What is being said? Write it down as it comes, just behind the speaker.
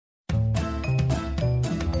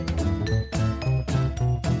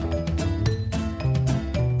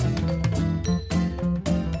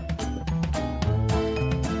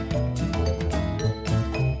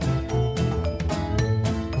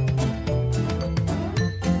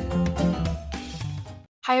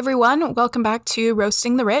Hi, everyone. Welcome back to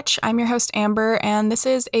Roasting the Rich. I'm your host, Amber, and this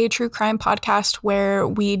is a true crime podcast where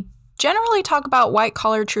we generally talk about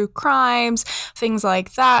white-collar true crimes, things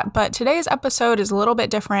like that. But today's episode is a little bit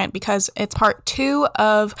different because it's part 2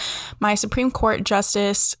 of my Supreme Court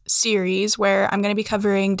Justice series, where I'm going to be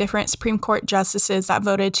covering different Supreme Court justices that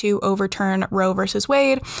voted to overturn Roe versus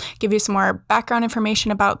Wade, give you some more background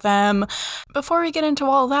information about them. Before we get into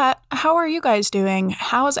all that, how are you guys doing?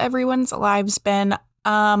 How's everyone's lives been?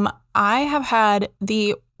 I have had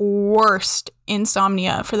the worst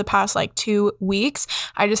insomnia for the past 2 weeks.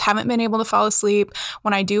 I just haven't been able to fall asleep.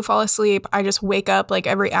 When I do fall asleep, I just wake up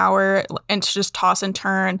every hour and just toss and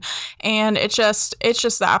turn. And it's just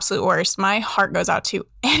the absolute worst. My heart goes out to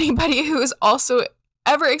anybody who's also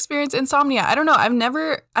ever experienced insomnia. I don't know. I've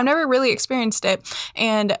never really experienced it.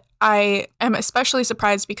 And I am especially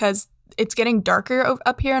surprised because it's getting darker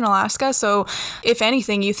up here in Alaska. So if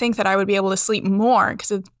anything, you think that I would be able to sleep more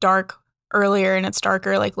because it's dark earlier and it's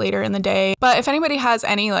darker later in the day. But if anybody has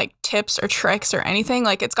any tips or tricks or anything,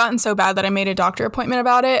 it's gotten so bad that I made a doctor appointment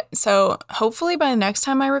about it. So hopefully by the next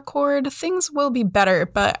time I record, things will be better.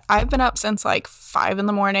 But I've been up since 5 in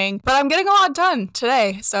the morning, but I'm getting a lot done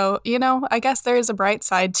today. So, I guess there is a bright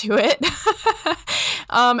side to it.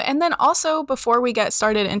 And then also, before we get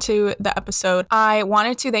started into the episode, I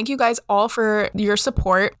wanted to thank you guys all for your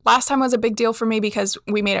support. Last time was a big deal for me because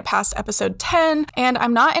we made it past episode 10, and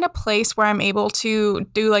I'm not in a place where I'm able to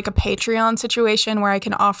do a Patreon situation where I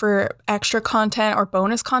can offer extra content or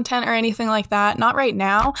bonus content or anything like that. Not right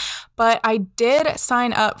now, but I did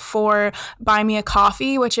sign up for Buy Me a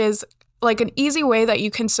Coffee, which is an easy way that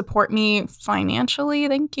you can support me financially.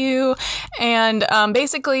 Thank you. And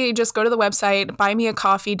basically just go to the website,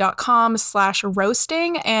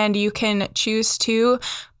 buymeacoffee.com/roasting, and you can choose to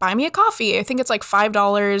buy me a coffee. I think it's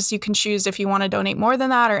 $5. You can choose if you want to donate more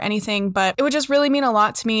than that or anything, but it would just really mean a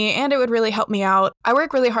lot to me and it would really help me out. I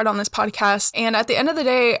work really hard on this podcast, and at the end of the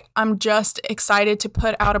day, I'm just excited to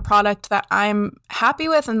put out a product that I'm happy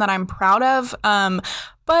with and that I'm proud of.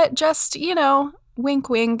 But just, wink,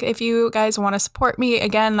 wink. If you guys want to support me,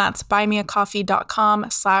 again, that's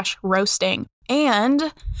buymeacoffee.com/roasting.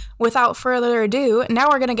 And without further ado, now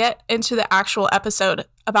we're going to get into the actual episode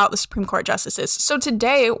about the Supreme Court justices. So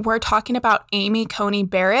today we're talking about Amy Coney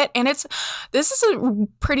Barrett, and this is a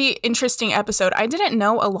pretty interesting episode. I didn't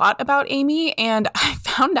know a lot about Amy, and I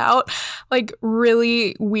found out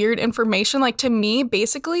really weird information. To me,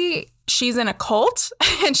 basically, she's in a cult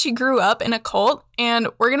and she grew up in a cult, and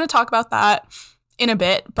we're going to talk about that in a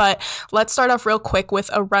bit, but let's start off real quick with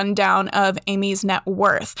a rundown of Amy's net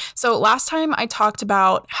worth. So last time I talked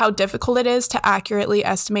about how difficult it is to accurately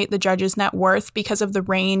estimate the judge's net worth because of the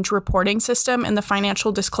range reporting system and the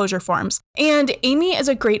financial disclosure forms. And Amy is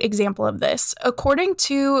a great example of this. According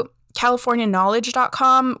to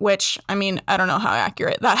CaliforniaKnowledge.com, which, I don't know how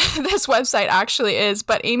accurate that this website actually is,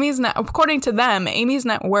 but according to them, Amy's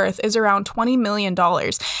net worth is around $20 million.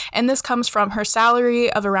 And this comes from her salary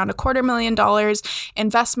of around $250,000,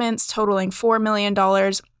 investments totaling $4 million,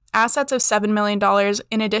 assets of $7 million,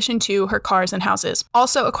 in addition to her cars and houses.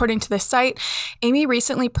 Also, according to this site, Amy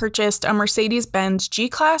recently purchased a Mercedes-Benz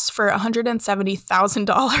G-Class for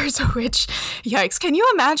 $170,000, which, yikes. Can you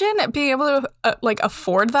imagine being able to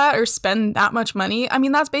afford that or spend that much money?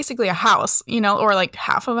 That's basically a house, or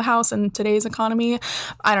half of a house in today's economy.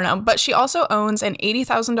 I don't know. But she also owns an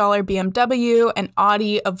 $80,000 BMW, an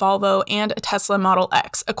Audi, a Volvo, and a Tesla Model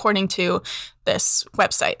X, according to this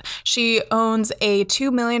website. She owns a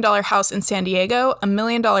 $2 million house in San Diego, a $1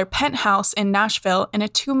 million penthouse in Nashville, and a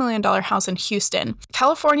 $2 million house in Houston.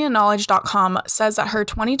 CaliforniaKnowledge.com says that her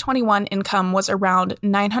 2021 income was around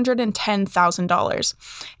 $910,000.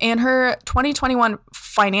 And her 2021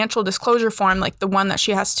 financial disclosure form, the one that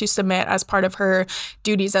she has to submit as part of her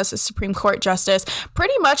duties as a Supreme Court justice,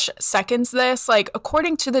 pretty much seconds this.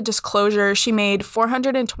 According to the disclosure, she made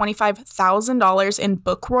 $425,000 in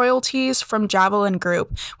book royalties from Javelin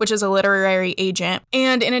Group, which is a literary agent.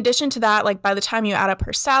 And in addition to that, by the time you add up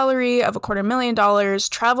her salary of $250,000,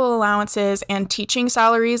 travel allowances, and teaching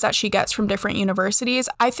salaries that she gets from different universities,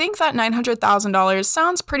 I think that $900,000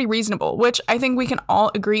 sounds pretty reasonable, which I think we can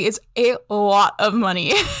all agree is a lot of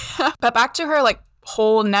money. But back to her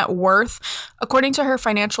whole net worth. According to her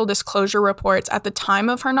financial disclosure reports at the time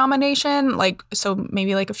of her nomination, so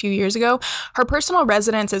maybe a few years ago, her personal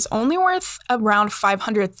residence is only worth around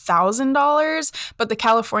 $500,000, but the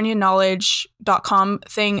CaliforniaKnowledge.com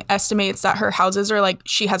thing estimates that her houses are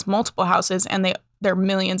she has multiple houses and they they're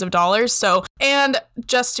millions of dollars. So, and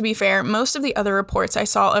just to be fair, most of the other reports I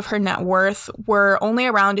saw of her net worth were only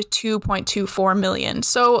around 2.24 million.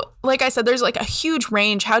 So, like I said, there's like a huge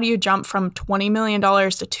range. How do you jump from $20 million to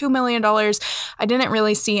 $2 million? I didn't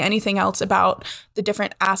really see anything else about the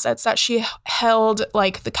different assets that she held.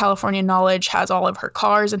 Like the California Knowledge has all of her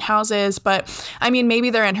cars and houses, but I mean, maybe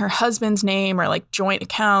they're in her husband's name or like joint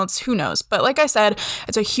accounts, who knows? But like I said,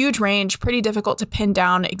 it's a huge range, pretty difficult to pin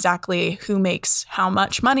down exactly who makes how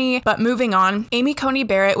much money. But moving on, Amy Coney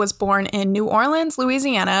Barrett was born in New Orleans,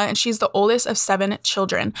 Louisiana, and she's the oldest of 7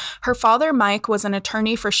 children. Her father, Mike, was an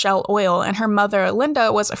attorney for Shell Oil, and her mother,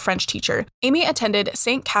 Linda, was a French teacher. Amy attended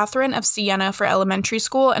St. Catherine of Siena for elementary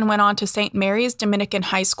school and went on to St. Mary's Dominican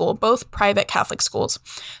High School, both private Catholic schools.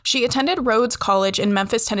 She attended Rhodes College in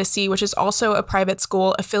Memphis, Tennessee, which is also a private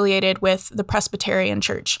school affiliated with the Presbyterian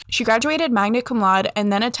Church. She graduated magna cum laude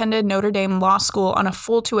and then attended Notre Dame Law School on a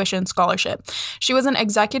full tuition scholarship. She was an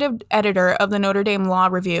executive editor of the Notre Dame Law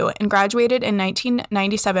Review and graduated in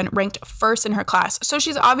 1997, ranked first in her class. So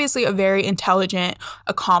she's obviously a very intelligent,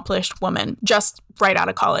 accomplished woman, just right out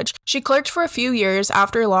of college. She clerked for a few years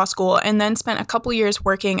after law school and then spent a couple years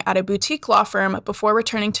working at a boutique law firm before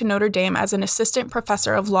returning to Notre Dame as an assistant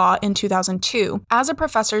professor of law in 2002. As a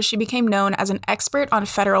professor, she became known as an expert on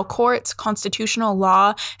federal courts, constitutional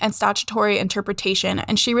law, and statutory interpretation,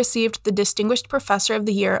 and she received the Distinguished Professor of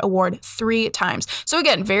the Year award 3 times. So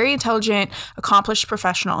again, very intelligent, accomplished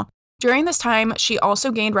professional. During this time, she also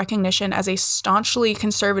gained recognition as a staunchly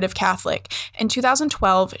conservative Catholic. In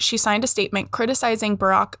 2012, she signed a statement criticizing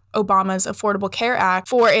Barack Obama's Affordable Care Act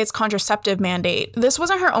for its contraceptive mandate. This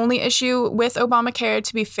wasn't her only issue with Obamacare,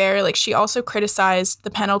 to be fair. Like, she also criticized the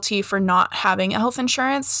penalty for not having health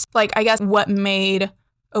insurance. Like, I guess what made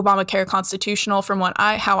Obamacare constitutional, from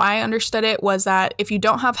how I understood it, was that if you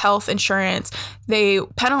don't have health insurance, they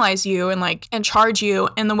penalize you and charge you.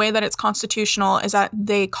 And the way that it's constitutional is that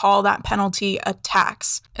they call that penalty a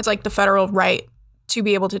tax. It's like the federal right to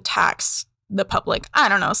be able to tax the public. I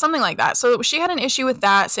don't know, something like that. So she had an issue with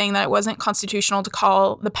that, saying that it wasn't constitutional to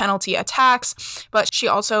call the penalty a tax, but she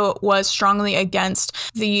also was strongly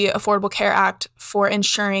against the Affordable Care Act for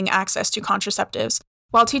ensuring access to contraceptives.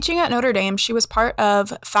 While teaching at Notre Dame, she was part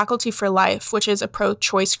of Faculty for Life, which is a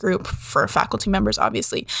pro-choice group for faculty members,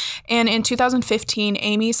 obviously. And in 2015,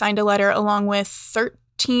 Amy signed a letter along with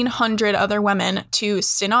 1,300 other women to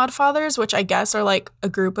Synod Fathers, which I guess are like a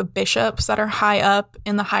group of bishops that are high up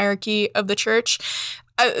in the hierarchy of the church.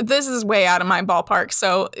 This is way out of my ballpark,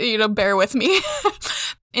 so, bear with me.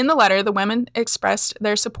 In the letter, the women expressed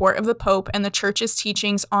their support of the Pope and the Church's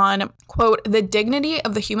teachings on, quote, the dignity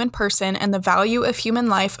of the human person and the value of human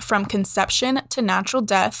life from conception to natural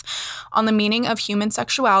death, on the meaning of human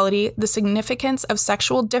sexuality, the significance of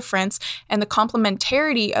sexual difference, and the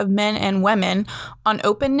complementarity of men and women, on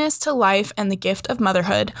openness to life and the gift of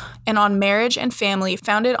motherhood, and on marriage and family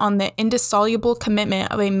founded on the indissoluble commitment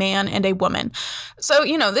of a man and a woman. So,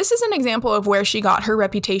 this is an example of where she got her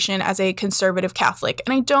reputation as a conservative Catholic,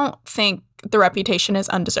 and I don't think the reputation is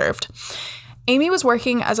undeserved. Amy was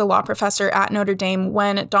working as a law professor at Notre Dame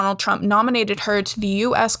when Donald Trump nominated her to the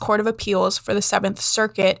U.S. Court of Appeals for the 7th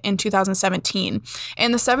Circuit in 2017.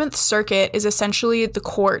 And the 7th Circuit is essentially the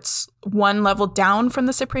courts one level down from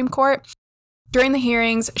the Supreme Court. During the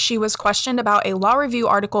hearings, she was questioned about a law review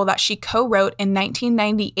article that she co-wrote in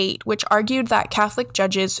 1998, which argued that Catholic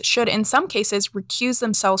judges should, in some cases, recuse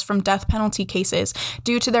themselves from death penalty cases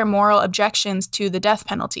due to their moral objections to the death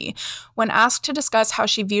penalty. When asked to discuss how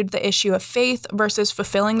she viewed the issue of faith versus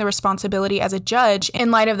fulfilling the responsibility as a judge in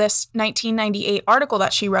light of this 1998 article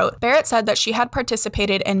that she wrote, Barrett said that she had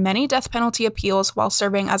participated in many death penalty appeals while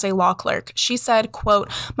serving as a law clerk. She said, quote,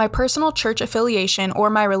 my personal church affiliation or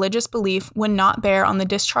my religious belief would not bear on the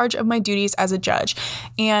discharge of my duties as a judge.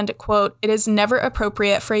 And, quote, it is never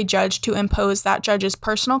appropriate for a judge to impose that judge's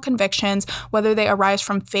personal convictions, whether they arise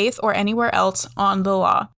from faith or anywhere else, on the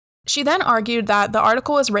law. She then argued that the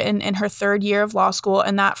article was written in her 3rd year of law school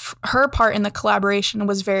and that her part in the collaboration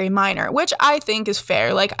was very minor, which I think is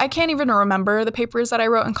fair. Like, I can't even remember the papers that I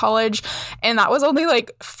wrote in college, and that was only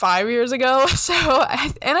 5 years ago. So,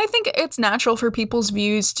 I think it's natural for people's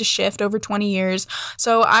views to shift over 20 years.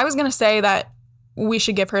 So I was going to say that we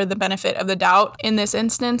should give her the benefit of the doubt in this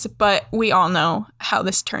instance, but we all know how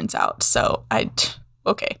this turns out. So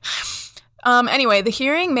okay. Anyway, the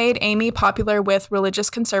hearing made Amy popular with religious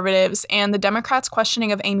conservatives, and the Democrats'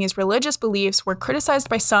 questioning of Amy's religious beliefs were criticized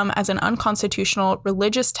by some as an unconstitutional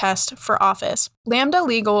religious test for office. Lambda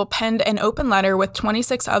Legal penned an open letter with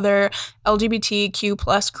 26 other LGBTQ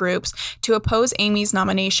plus groups to oppose Amy's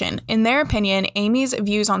nomination. In their opinion, Amy's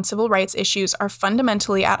views on civil rights issues are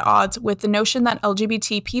fundamentally at odds with the notion that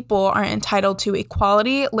LGBT people are entitled to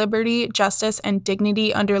equality, liberty, justice, and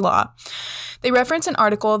dignity under law. They reference an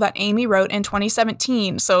article that Amy wrote in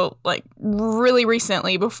 2017, so like really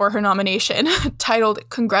recently before her nomination, titled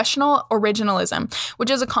Congressional Originalism,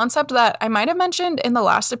 which is a concept that I might have mentioned in the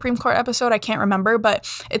last Supreme Court episode, I can't remember, but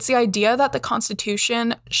it's the idea that the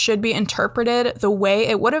Constitution should be interpreted the way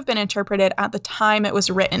it would have been interpreted at the time it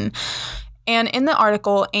was written. And in the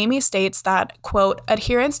article, Amy states that, quote,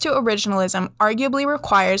 adherence to originalism arguably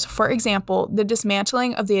requires, for example, the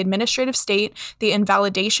dismantling of the administrative state, the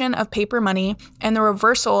invalidation of paper money, and the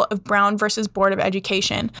reversal of Brown versus Board of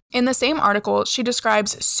Education. In the same article, she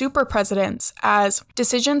describes super presidents as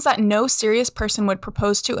decisions that no serious person would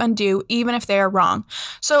propose to undo, even if they are wrong.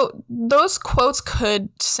 So those quotes could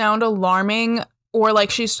sound alarming, or like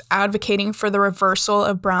she's advocating for the reversal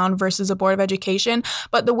of Brown versus a Board of Education.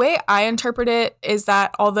 But the way I interpret it is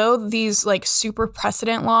that although these like super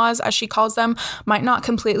precedent laws, as she calls them, might not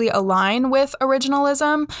completely align with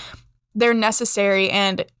originalism, they're necessary,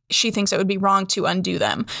 and she thinks it would be wrong to undo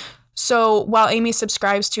them. So while Amy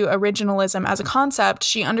subscribes to originalism as a concept,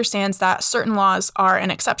 she understands that certain laws are an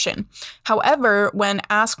exception. However, when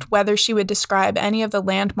asked whether she would describe any of the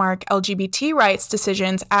landmark LGBT rights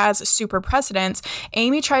decisions as super precedents,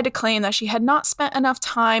 Amy tried to claim that she had not spent enough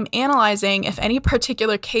time analyzing if any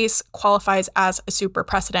particular case qualifies as a super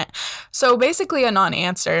precedent. So basically a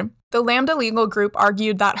non-answer. The Lambda Legal Group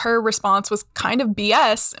argued that her response was kind of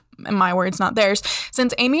BS, in my words, not theirs,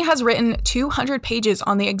 since Amy has written 200 pages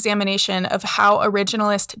on the examination of how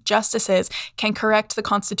originalist justices can correct the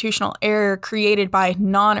constitutional error created by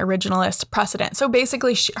non-originalist precedent. So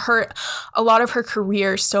basically, a lot of her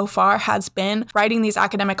career so far has been writing these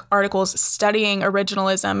academic articles, studying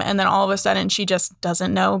originalism, and then all of a sudden she just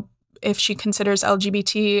doesn't know if she considers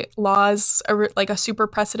LGBT laws like a super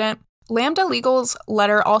precedent. Lambda Legal's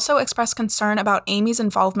letter also expressed concern about Amy's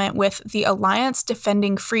involvement with the Alliance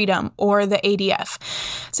Defending Freedom, or the ADF.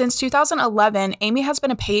 Since 2011, Amy has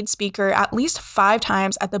been a paid speaker at least 5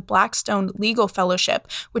 times at the Blackstone Legal Fellowship,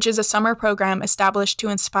 which is a summer program established to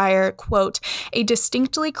inspire, quote, a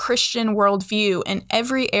distinctly Christian worldview in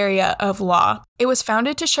every area of law. It was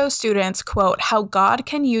founded to show students, quote, how God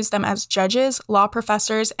can use them as judges, law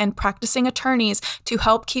professors, and practicing attorneys to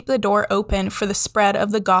help keep the door open for the spread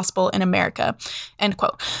of the gospel in America, end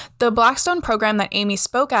quote. The Blackstone program that Amy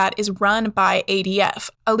spoke at is run by ADF,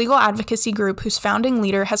 a legal advocacy group whose founding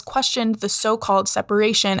leader has questioned the so-called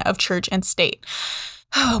separation of church and state.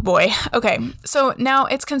 Oh boy. Okay, so now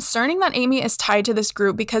it's concerning that Amy is tied to this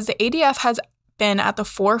group because the ADF has been at the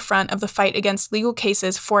forefront of the fight against legal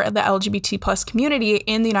cases for the LGBT plus community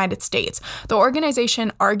in the United States. The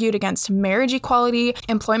organization argued against marriage equality,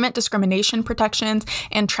 employment discrimination protections,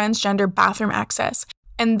 and transgender bathroom access.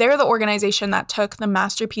 And they're the organization that took the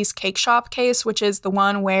Masterpiece Cake Shop case, which is the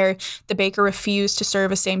one where the baker refused to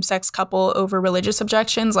serve a same-sex couple over religious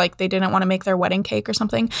objections, like they didn't want to make their wedding cake or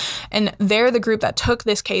something. And they're the group that took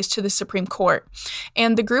this case to the Supreme Court.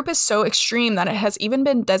 And the group is so extreme that it has even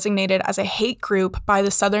been designated as a hate group by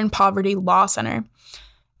the Southern Poverty Law Center.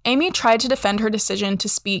 Amy tried to defend her decision to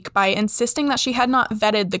speak by insisting that she had not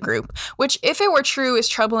vetted the group, which, if it were true, is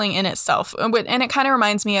troubling in itself. And it kind of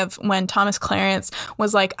reminds me of when Thomas Clarence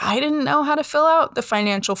was like, I didn't know how to fill out the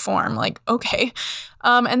financial form. Like, okay.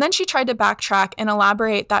 And then she tried to backtrack and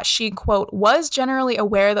elaborate that she, quote, was generally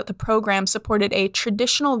aware that the program supported a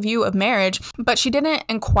traditional view of marriage, but she didn't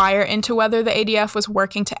inquire into whether the ADF was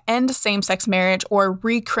working to end same-sex marriage or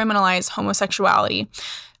recriminalize homosexuality.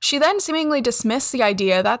 She then seemingly dismissed the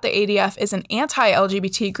idea that the ADF is an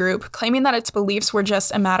anti-LGBT group, claiming that its beliefs were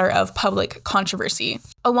just a matter of public controversy.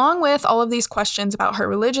 Along with all of these questions about her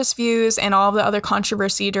religious views and all of the other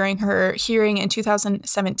controversy during her hearing in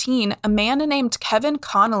 2017, a man named Kevin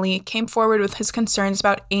Connolly came forward with his concerns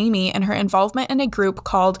about Amy and her involvement in a group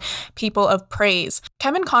called People of Praise.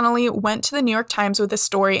 Kevin Connolly went to the New York Times with this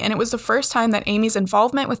story, and it was the first time that Amy's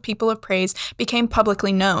involvement with People of Praise became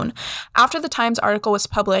publicly known. After the Times article was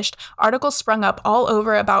published, articles sprung up all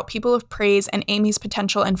over about People of Praise and Amy's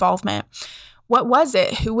potential involvement. What was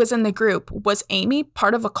it? Who was in the group? Was Amy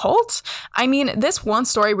part of a cult? I mean, this one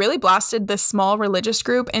story really blasted this small religious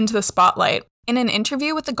group into the spotlight. In an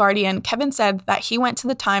interview with The Guardian, Kevin said that he went to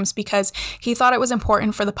the Times because he thought it was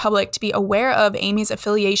important for the public to be aware of Amy's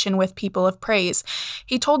affiliation with People of Praise.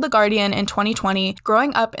 He told The Guardian in 2020,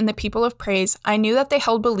 "Growing up in the People of Praise, I knew that they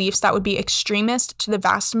held beliefs that would be extremist to the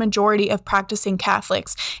vast majority of practicing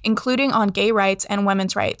Catholics, including on gay rights and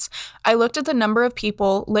women's rights. I looked at the number of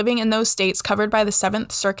people living in those states covered by the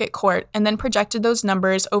Seventh Circuit Court and then projected those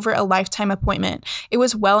numbers over a lifetime appointment. It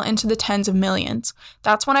was well into the tens of millions.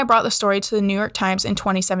 That's when I brought the story to the New York Times in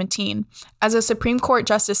 2017. As a Supreme Court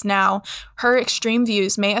justice now, her extreme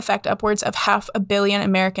views may affect upwards of 500 million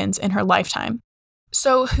Americans in her lifetime."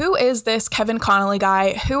 So who is this Kevin Connolly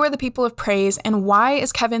guy? Who are the People of Praise? And why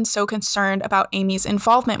is Kevin so concerned about Amy's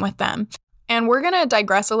involvement with them? And we're going to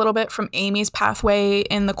digress a little bit from Amy's pathway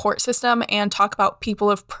in the court system and talk about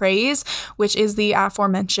People of Praise, which is the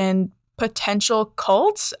aforementioned potential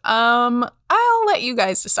cult. I'll let you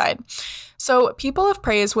guys decide. So People of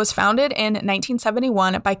Praise was founded in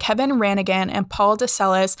 1971 by Kevin Rannigan and Paul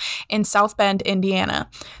DeSellis in South Bend, Indiana.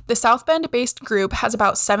 The South Bend-based group has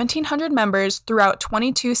about 1,700 members throughout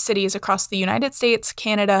 22 cities across the United States,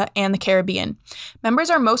 Canada, and the Caribbean. Members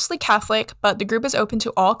are mostly Catholic, but the group is open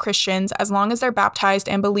to all Christians as long as they're baptized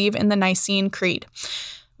and believe in the Nicene Creed,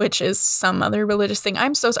 which is some other religious thing.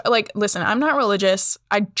 I'm so sorry. Like, listen, I'm not religious.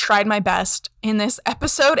 I tried my best in this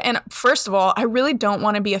episode. And first of all, I really don't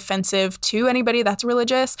want to be offensive to anybody that's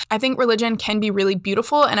religious. I think religion can be really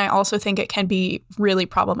beautiful, and I also think it can be really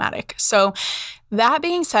problematic. So that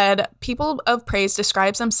being said, People of Praise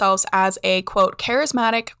describes themselves as a, quote,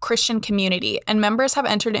 charismatic Christian community, and members have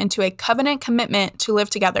entered into a covenant commitment to live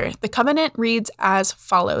together. The covenant reads as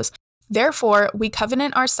follows. Therefore, we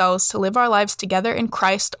covenant ourselves to live our lives together in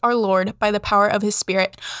Christ our Lord by the power of his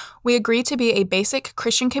Spirit. We agree to be a basic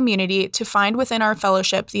Christian community to find within our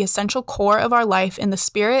fellowship the essential core of our life in the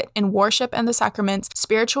Spirit, in worship and the sacraments,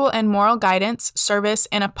 spiritual and moral guidance, service,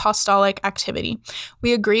 and apostolic activity.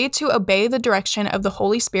 We agree to obey the direction of the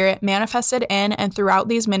Holy Spirit manifested in and throughout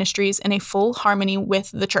these ministries in a full harmony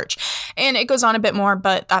with the church. And it goes on a bit more,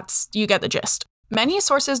 but you get the gist. Many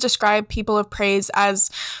sources describe People of Praise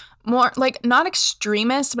as more like not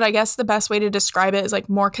extremist, but I guess the best way to describe it is like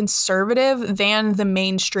more conservative than the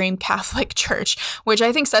mainstream Catholic Church, which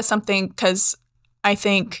I think says something because I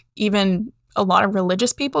think even a lot of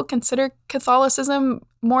religious people consider Catholicism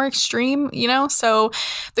more extreme, So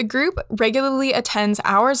the group regularly attends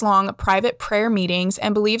hours-long private prayer meetings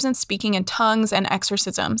and believes in speaking in tongues and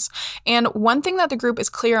exorcisms. And one thing that the group is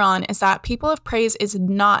clear on is that People of Praise is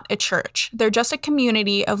not a church. They're just a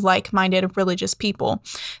community of like-minded religious people.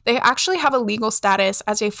 They actually have a legal status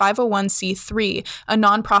as a 501c3, a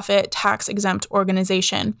nonprofit tax-exempt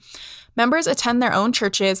organization. Members attend their own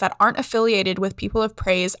churches that aren't affiliated with People of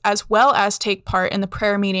Praise, as well as take part in the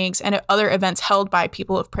prayer meetings and other events held by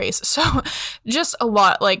People of Praise. So just a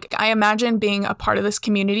lot. Like, I imagine being a part of this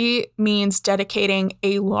community means dedicating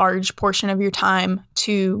a large portion of your time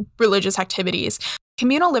to religious activities.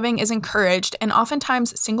 Communal living is encouraged, and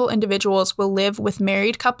oftentimes single individuals will live with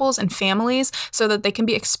married couples and families so that they can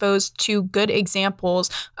be exposed to good examples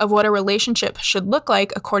of what a relationship should look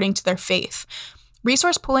like according to their faith.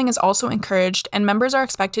 Resource pooling is also encouraged, and members are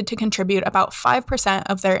expected to contribute about 5%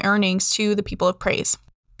 of their earnings to the People of Praise.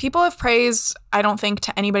 People of Praise, I don't think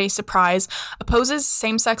to anybody's surprise, opposes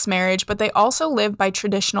same-sex marriage, but they also live by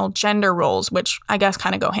traditional gender roles, which I guess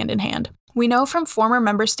kind of go hand in hand. We know from former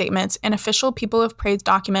member statements and official People of Praise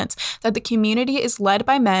documents that the community is led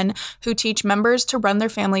by men who teach members to run their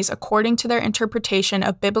families according to their interpretation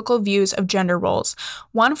of biblical views of gender roles.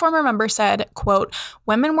 One former member said, quote,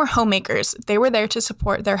 "Women were homemakers. They were there to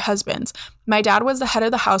support their husbands. My dad was the head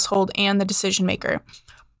of the household and the decision maker."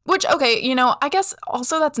 Which, okay, I guess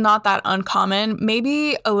also that's not that uncommon,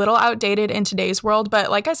 maybe a little outdated in today's world, but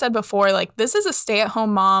like I said before, this is a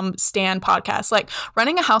stay-at-home mom stan podcast.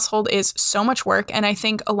 Running a household is so much work, and I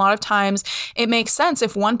think a lot of times it makes sense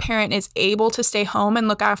if one parent is able to stay home and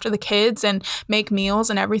look after the kids and make meals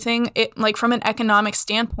and everything. It, from an economic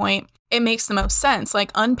standpoint, it makes the most sense.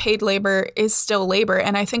 Unpaid labor is still labor,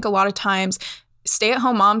 and I think a lot of times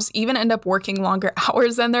stay-at-home moms even end up working longer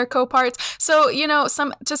hours than their co-parts. So,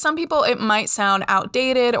 to some people, it might sound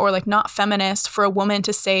outdated or not feminist for a woman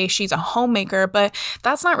to say she's a homemaker, but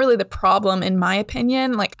that's not really the problem, in my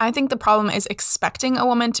opinion. I think the problem is expecting a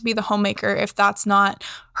woman to be the homemaker if that's not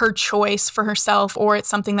her choice for herself, or it's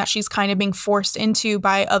something that she's kind of being forced into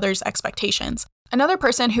by others' expectations. Another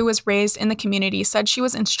person who was raised in the community said she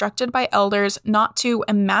was instructed by elders not to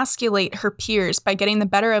emasculate her peers by getting the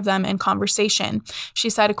better of them in conversation. She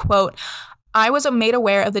said, quote, I was made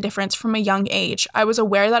aware of the difference from a young age. I was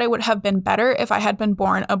aware that I would have been better if I had been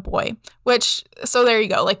born a boy, so there you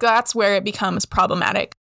go. Like, that's where it becomes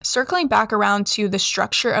problematic. Circling back around to the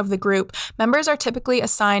structure of the group, members are typically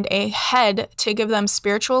assigned a head to give them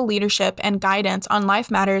spiritual leadership and guidance on life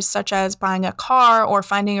matters such as buying a car or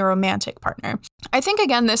finding a romantic partner. I think,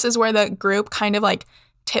 again, this is where the group kind of like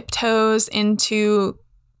tiptoes into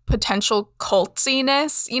potential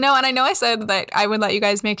cultiness, and I know I said that I would let you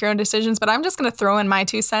guys make your own decisions, but I'm just going to throw in my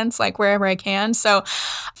 2 cents like wherever I can. So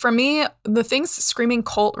for me, the things screaming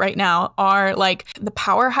cult right now are like the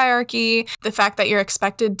power hierarchy, the fact that you're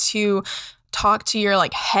expected to talk to your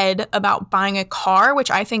like head about buying a car,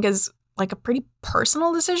 which I think is like a pretty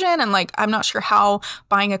personal decision. And like, I'm not sure how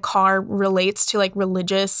buying a car relates to like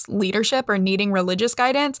religious leadership or needing religious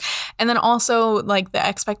guidance. And then also like the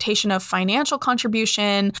expectation of financial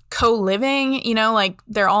contribution, co-living, like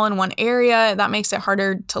they're all in one area. That makes it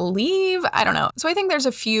harder to leave. I don't know. So I think there's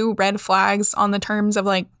a few red flags on the terms of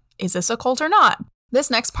like, is this a cult or not? This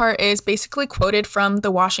next part is basically quoted from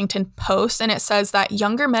the Washington Post, and it says that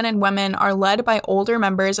younger men and women are led by older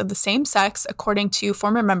members of the same sex, according to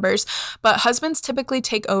former members, but husbands typically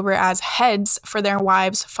take over as heads for their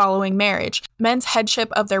wives following marriage. Men's headship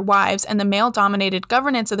of their wives and the male-dominated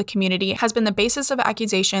governance of the community has been the basis of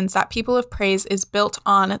accusations that People of Praise is built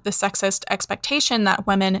on the sexist expectation that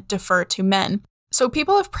women defer to men. So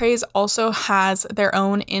People of Praise also has their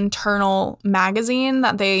own internal magazine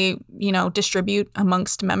that they, distribute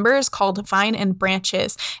amongst members called Vine and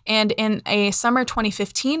Branches. And in a summer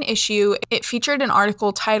 2015 issue, it featured an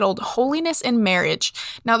article titled Holiness in Marriage.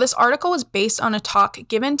 Now, this article was based on a talk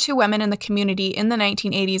given to women in the community in the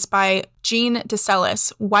 1980s by Jean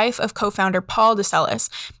DeCellis, wife of co-founder Paul DeCellis.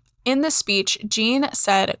 In the speech, Jean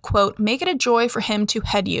said, quote, "Make it a joy for him to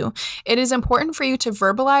head you. It is important for you to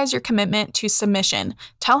verbalize your commitment to submission.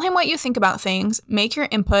 Tell him what you think about things, make your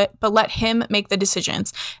input, but let him make the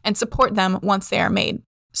decisions, and support them once they are made."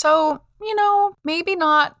 So, maybe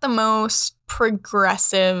not the most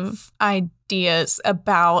progressive ideas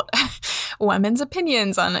about women's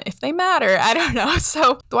opinions on if they matter. I don't know.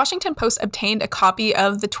 So the Washington Post obtained a copy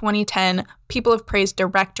of the 2010 People of Praise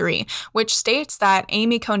Directory, which states that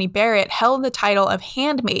Amy Coney Barrett held the title of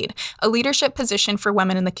Handmaid, a leadership position for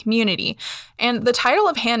women in the community. And the title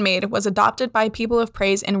of Handmaid was adopted by People of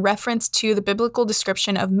Praise in reference to the biblical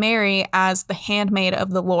description of Mary as the handmaid of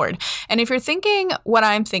the Lord. And if you're thinking what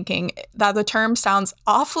I'm thinking, that the term sounds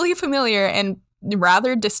awfully familiar and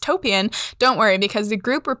rather dystopian, don't worry, because the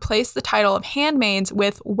group replaced the title of handmaids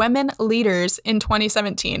with women leaders in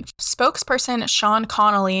 2017. Spokesperson Sean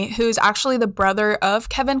Connolly, who's actually the brother of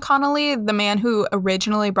Kevin Connolly, the man who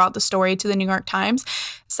originally brought the story to the New York Times,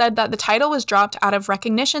 said that the title was dropped out of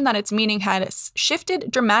recognition that its meaning had shifted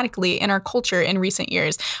dramatically in our culture in recent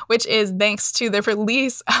years, which is thanks to the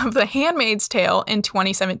release of The Handmaid's Tale in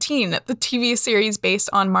 2017, the TV series based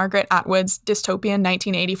on Margaret Atwood's dystopian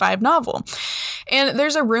 1985 novel. And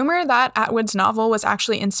there's a rumor that Atwood's novel was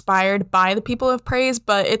actually inspired by the People of Praise,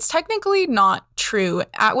 but it's technically not true.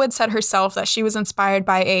 Atwood said herself that she was inspired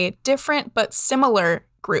by a different but similar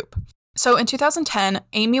group. So in 2010,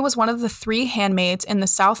 Amy was one of the 3 handmaids in the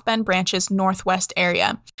South Bend branch's northwest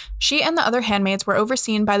area. She and the other handmaids were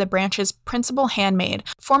overseen by the branch's principal handmaid.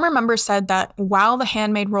 Former members said that while the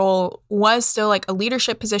handmaid role was still like a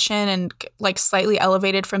leadership position and like slightly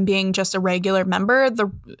elevated from being just a regular member,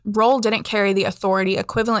 the role didn't carry the authority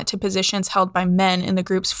equivalent to positions held by men in the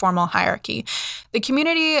group's formal hierarchy. The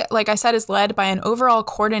community, like I said, is led by an overall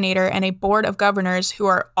coordinator and a board of governors who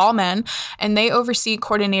are all men, and they oversee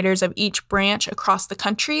coordinators of each branch across the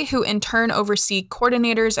country, who in turn oversee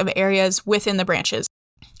coordinators of areas within the branches.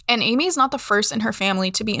 And Amy is not the first in her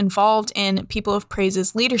family to be involved in People of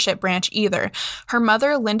Praise's leadership branch either. Her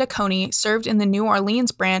mother, Linda Coney, served in the New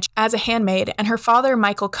Orleans branch as a handmaid, and her father,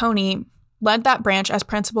 Michael Coney, led that branch as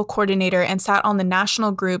principal coordinator and sat on the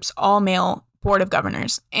national group's all-male board of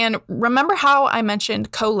governors. And remember how I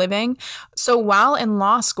mentioned co-living? So while in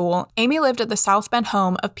law school, Amy lived at the South Bend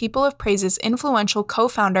home of People of Praise's influential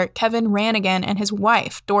co-founder Kevin Rannigan and his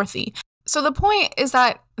wife, Dorothy. So the point is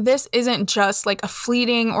that this isn't just like a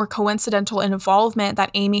fleeting or coincidental involvement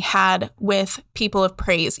that Amy had with People of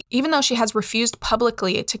Praise. Even though she has refused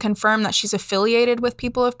publicly to confirm that she's affiliated with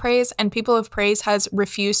People of Praise, and People of Praise has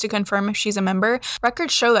refused to confirm if she's a member,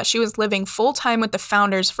 records show that she was living full-time with the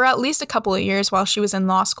founders for at least a couple of years while she was in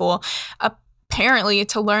law school, apparently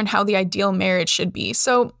to learn how the ideal marriage should be.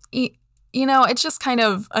 So, it's just kind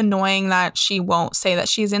of annoying that she won't say that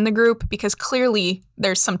she's in the group because clearly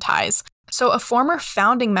there's some ties. So a former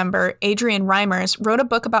founding member, Adrian Reimers, wrote a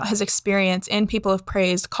book about his experience in People of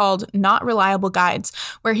Praise called Not Reliable Guides,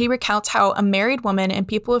 where he recounts how a married woman in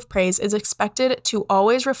People of Praise is expected to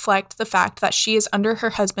always reflect the fact that she is under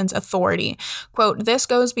her husband's authority. Quote, "This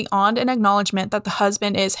goes beyond an acknowledgement that the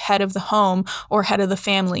husband is head of the home or head of the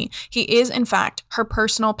family. He is, in fact, her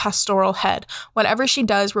personal pastoral head. Whatever she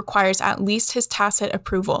does requires at least his tacit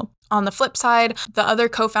approval." On the flip side, the other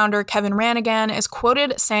co-founder, Kevin Ranaghan, is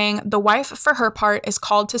quoted saying, "The wife, for her part, is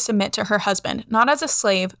called to submit to her husband, not as a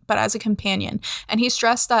slave, but as a companion." And he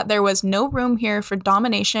stressed that there was no room here for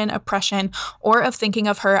domination, oppression, or of thinking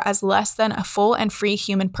of her as less than a full and free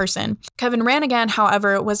human person. Kevin Ranaghan,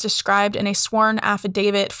 however, was described in a sworn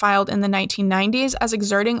affidavit filed in the 1990s as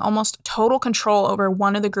exerting almost total control over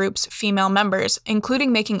one of the group's female members,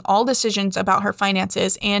 including making all decisions about her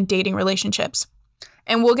finances and dating relationships.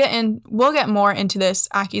 And we'll get more into this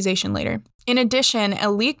accusation later. In addition, a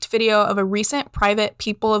leaked video of a recent private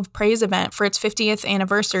People of Praise event for its 50th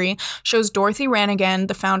anniversary shows Dorothy Ranaghan,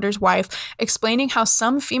 the founder's wife, explaining how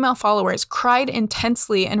some female followers cried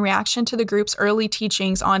intensely in reaction to the group's early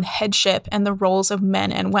teachings on headship and the roles of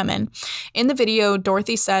men and women. In the video,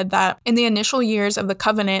 Dorothy said that in the initial years of the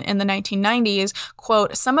covenant in the 1990s,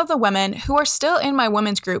 quote, "Some of the women, who are still in my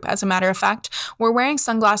women's group, as a matter of fact, were wearing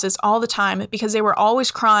sunglasses all the time because they were always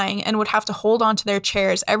crying and would have to hold on to their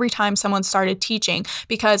chairs every time someone started teaching,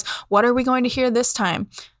 because what are we going to hear this time?"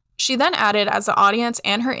 She then added, as the audience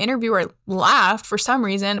and her interviewer laughed for some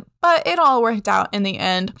reason, but it all worked out in the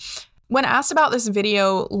end. When asked about this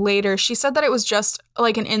video later, she said that it was just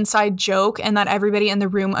like an inside joke and that everybody in the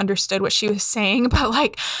room understood what she was saying.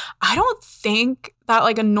 But I don't think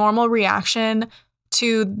that a normal reaction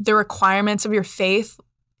to the requirements of your faith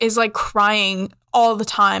is crying all the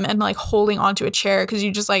time and holding onto a chair because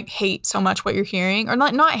you just hate so much what you're hearing, or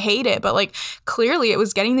not hate it, but clearly it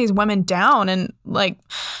was getting these women down. And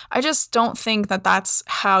I just don't think that that's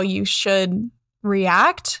how you should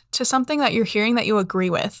react to something that you're hearing that you agree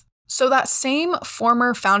with. So that same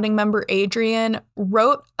former founding member, Adrian,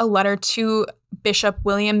 wrote a letter to Bishop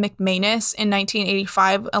William McManus in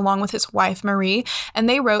 1985, along with his wife, Marie, and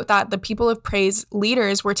they wrote that the People of Praise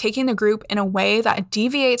leaders were taking the group in a way that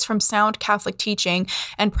deviates from sound Catholic teaching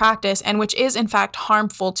and practice, and which is, in fact,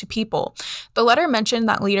 harmful to people. The letter mentioned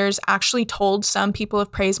that leaders actually told some People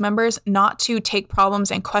of Praise members not to take problems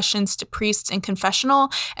and questions to priests in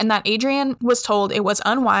confessional, and that Adrian was told it was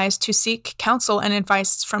unwise to seek counsel and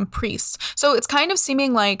advice from priests. So it's kind of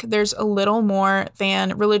seeming like there's a little more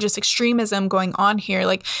than religious extremism going on here.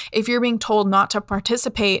 If you're being told not to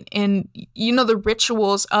participate in, the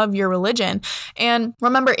rituals of your religion. And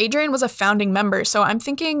remember, Adrian was a founding member, so I'm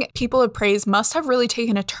thinking People of Praise must have really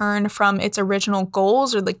taken a turn from its original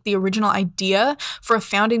goals, or the original idea, for a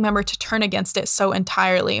founding member to turn against it so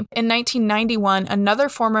entirely. In 1991, another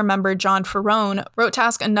former member, John Ferrone, wrote to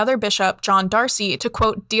ask another bishop, John Darcy, to,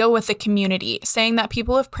 quote, "deal with the community," saying that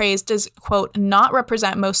People of Praise does, quote, "not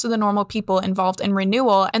represent most of the normal people involved in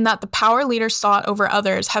renewal, and that the power leaders sought over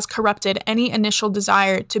others has corrupted any initial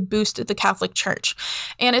desire to boost the Catholic Church."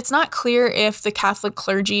 And it's not clear if the Catholic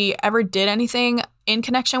clergy ever did anything in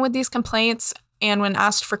connection with these complaints. And when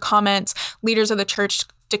asked for comments, leaders of the church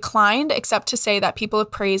declined, except to say that People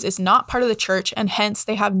of Praise is not part of the church and hence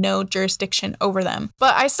they have no jurisdiction over them.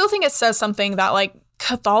 But I still think it says something that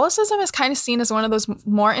Catholicism is kind of seen as one of those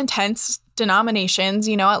more intense denominations,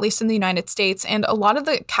 at least in the United States. And a lot of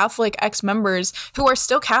the Catholic ex-members, who are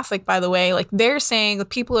still Catholic, by the way, they're saying the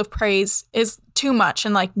People of Praise is too much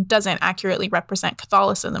and doesn't accurately represent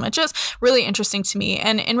Catholicism. It's just really interesting to me.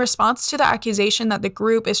 And in response to the accusation that the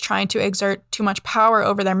group is trying to exert too much power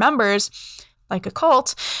over their members, like a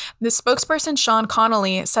cult, the spokesperson Sean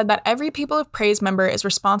Connolly said that every People of Praise member is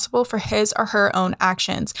responsible for his or her own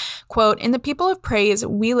actions. Quote, "In the People of Praise,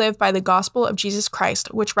 we live by the gospel of Jesus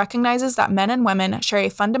Christ, which recognizes that men and women share a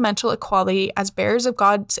fundamental equality as bearers of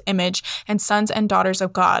God's image and sons and daughters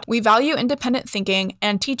of God. We value independent thinking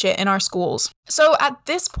and teach it in our schools." So at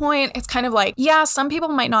this point, it's kind of yeah, some people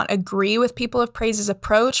might not agree with People of Praise's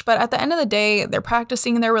approach, but at the end of the day, they're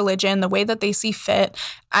practicing their religion the way that they see fit,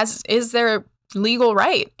 as is their legal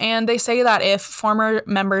right. And they say that if former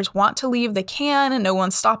members want to leave, they can, and no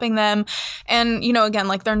one's stopping them. And, again,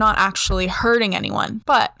 they're not actually hurting anyone.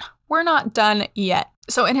 But we're not done yet.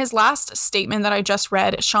 So in his last statement that I just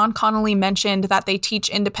read, Sean Connolly mentioned that they teach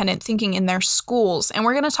independent thinking in their schools, and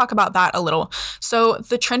we're going to talk about that a little. So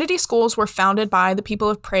the Trinity Schools were founded by the People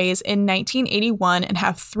of Praise in 1981 and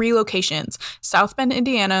have 3 locations: South Bend,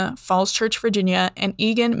 Indiana, Falls Church, Virginia, and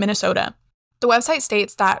Eagan, Minnesota. The website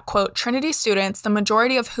states that, quote, Trinity students, the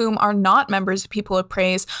majority of whom are not members of People of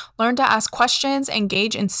Praise, learn to ask questions,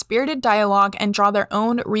 engage in spirited dialogue, and draw their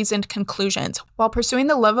own reasoned conclusions, while pursuing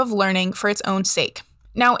the love of learning for its own sake.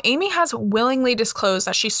 Now, Amy has willingly disclosed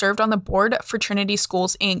that she served on the board for Trinity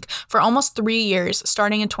Schools, Inc. for almost 3 years,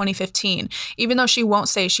 starting in 2015, even though she won't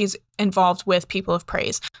say she's involved with People of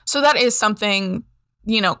Praise. So that is something,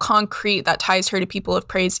 concrete that ties her to People of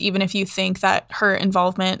Praise, even if you think that her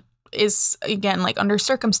involvement is, again, like under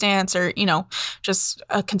circumstance or, just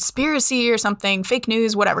a conspiracy or something, fake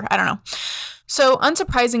news, whatever. I don't know. So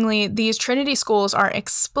unsurprisingly, these Trinity schools are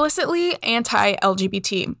explicitly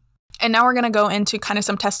anti-LGBT. And now we're going to go into kind of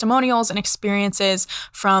some testimonials and experiences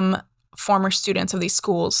from former students of these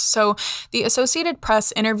schools. So the Associated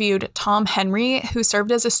Press interviewed Tom Henry, who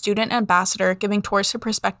served as a student ambassador giving tours to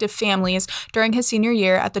prospective families during his senior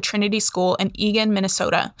year at the Trinity School in Eagan,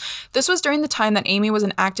 Minnesota. This was during the time that Amy was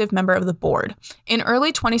an active member of the board. In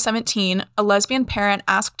early 2017, a lesbian parent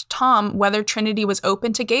asked Tom whether Trinity was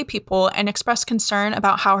open to gay people and expressed concern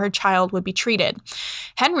about how her child would be treated.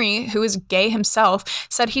 Henry, who is gay himself,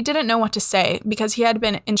 said he didn't know what to say because he had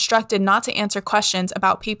been instructed not to answer questions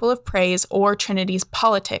about People of Praise or Trinity's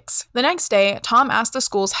politics. The next day, Tom asked the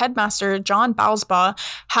school's headmaster, John Balsbaugh,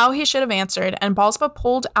 how he should have answered, and Balsbaugh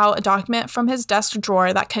pulled out a document from his desk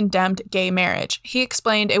drawer that condemned gay marriage. He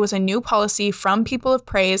explained it was a new policy from People of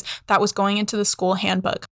Praise that was going into the school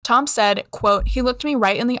handbook. Tom said, quote, he looked me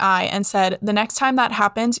right in the eye and said, the next time that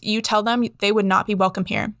happens, you tell them they would not be welcome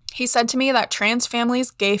here. He said to me that trans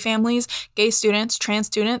families, gay students, trans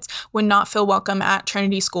students would not feel welcome at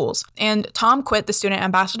Trinity schools. And Tom quit the student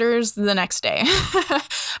ambassadors the next day.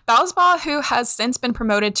 Balsbaugh, who has since been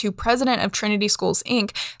promoted to president of Trinity Schools,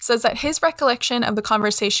 Inc., says that his recollection of the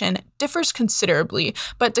conversation differs considerably,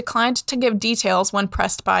 but declined to give details when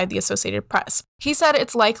pressed by the Associated Press. He said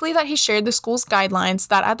it's likely that he shared the school's guidelines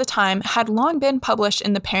that at the time had long been published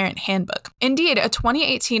in the parent handbook. Indeed, a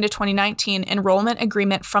 2018 to 2019 enrollment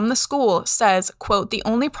agreement from the school says, quote, the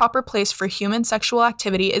only proper place for human sexual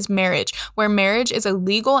activity is marriage, where marriage is a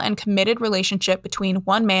legal and committed relationship between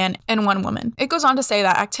one man and one woman. It goes on to say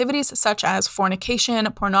that activities such as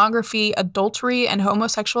fornication, pornography, adultery, and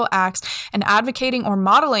homosexual acts, and advocating or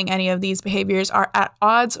modeling any of these behaviors are at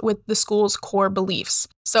odds with the school's core beliefs.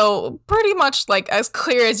 So pretty much like as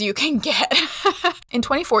clear as you can get. In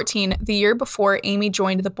 2014, the year before Amy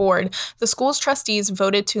joined the board, the school's trustees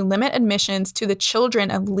voted to limit admissions to the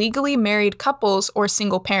children of legally married couples or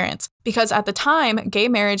single parents, because at the time, gay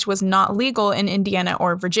marriage was not legal in Indiana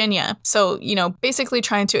or Virginia. So, basically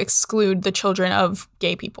trying to exclude the children of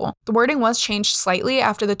gay people. The wording was changed slightly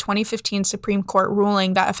after the 2015 Supreme Court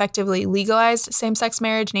ruling that effectively legalized same-sex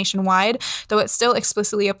marriage nationwide, though it still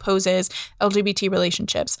explicitly opposes LGBT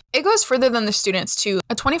relationships. It goes further than the students, too.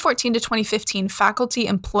 A 2014 to 2015 faculty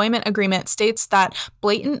employment agreement states that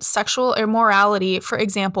blatant sexual immorality, for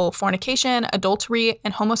example, fornication, adultery,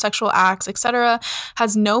 and homosexual acts, etc.,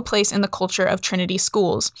 has no place in the culture of Trinity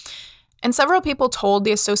schools. And several people told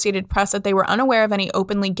the Associated Press that they were unaware of any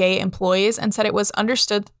openly gay employees and said it was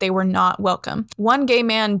understood that they were not welcome. One gay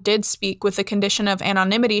man did speak with the condition of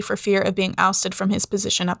anonymity for fear of being ousted from his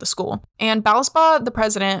position at the school. And Balsbaugh, the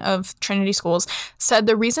president of Trinity Schools, said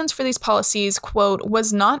the reasons for these policies, quote,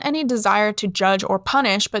 was not any desire to judge or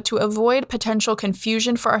punish, but to avoid potential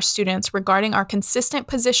confusion for our students regarding our consistent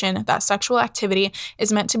position that sexual activity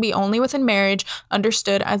is meant to be only within marriage,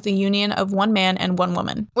 understood as the union of one man and one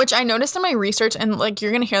woman. Which I noticed in my research, and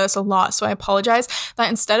you're gonna hear this a lot, so I apologize, that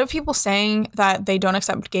instead of people saying that they don't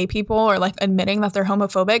accept gay people or admitting that they're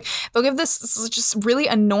homophobic, they'll give this just really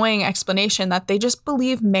annoying explanation that they just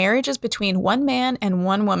believe marriage is between one man and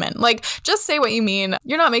one woman. Just say what you mean.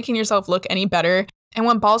 You're not making yourself look any better. And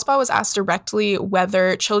when Balsbaugh was asked directly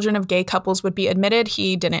whether children of gay couples would be admitted,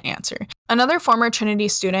 he didn't answer. Another former Trinity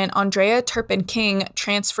student, Andrea Turpin King,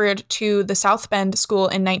 transferred to the South Bend School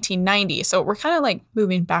in 1990, so we're kind of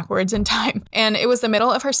moving backwards in time. And it was the middle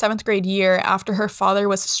of her 7th grade year after her father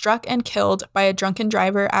was struck and killed by a drunken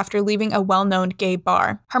driver after leaving a well-known gay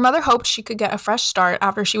bar. Her mother hoped she could get a fresh start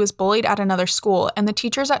after she was bullied at another school, and the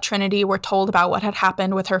teachers at Trinity were told about what had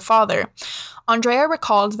happened with her father. Andrea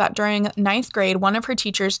recalled that during 9th grade, one of her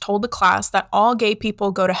teachers told the class that all gay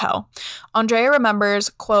people go to hell. Andrea remembers,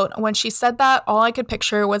 quote, when she said that, all I could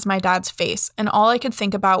picture was my dad's face, and all I could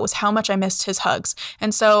think about was how much I missed his hugs.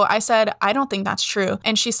 And so I said, I don't think that's true.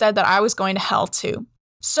 And she said that I was going to hell too.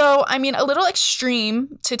 So, I mean, a little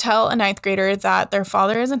extreme to tell a ninth grader that their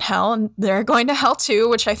father is in hell and they're going to hell too,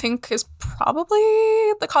 which I think is probably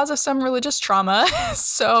the cause of some religious trauma.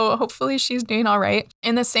 So, hopefully, she's doing all right.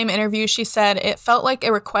 In the same interview, she said, "It felt like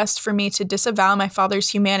a request for me to disavow my father's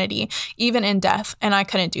humanity, even in death, and I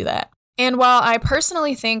couldn't do that." And while I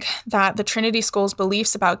personally think that the Trinity School's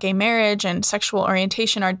beliefs about gay marriage and sexual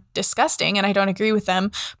orientation are disgusting, and I don't agree with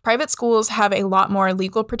them, private schools have a lot more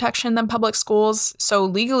legal protection than public schools, so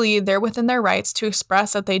legally they're within their rights to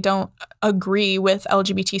express that they don't agree with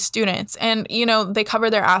LGBT students. And, they cover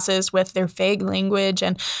their asses with their vague language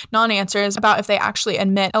and non-answers about if they actually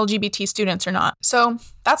admit LGBT students or not. So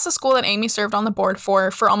that's the school that Amy served on the board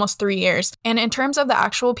for almost 3 years. And in terms of the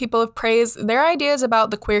actual People of Praise, their ideas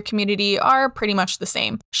about the queer community are pretty much the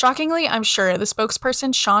same. Shockingly, I'm sure the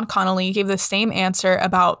spokesperson Sean Connolly gave the same answer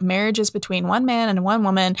about marriages between one man and one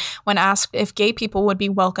woman when asked if gay people would be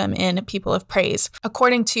welcome in People of Praise.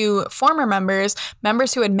 According to former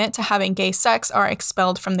members who admit to having gay sex are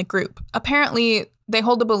expelled from the group. Apparently, they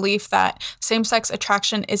hold the belief that same-sex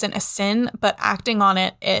attraction isn't a sin, but acting on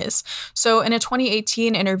it is. So in a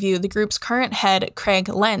 2018 interview, the group's current head, Craig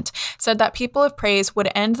Lent, said that People of Praise would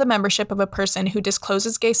end the membership of a person who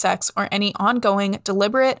discloses gay sex or any ongoing,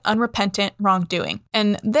 deliberate, unrepentant wrongdoing.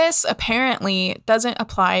 And this apparently doesn't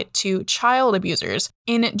apply to child abusers.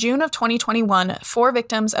 In June of 2021, 4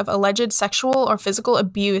 victims of alleged sexual or physical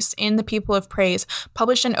abuse in the People of Praise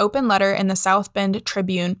published an open letter in the South Bend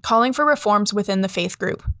Tribune calling for reforms within the faith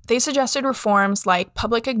group. They suggested reforms like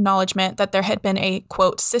public acknowledgement that there had been a,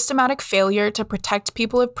 quote, systematic failure to protect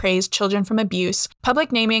People of Praise children from abuse,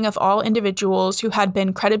 public naming of all individuals who had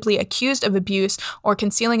been credibly accused of abuse or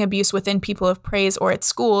concealing abuse within People of Praise or its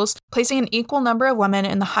schools, placing an equal number of women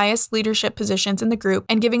in the highest leadership positions in the group,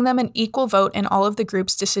 and giving them an equal vote in all of the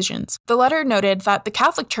group's decisions. The letter noted that the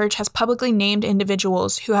Catholic Church has publicly named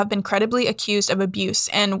individuals who have been credibly accused of abuse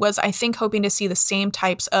and was, I think, hoping to see the same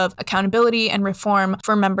types of accountability and reform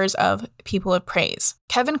for members of People of Praise.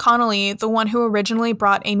 Kevin Connolly, the one who originally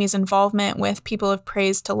brought Amy's involvement with People of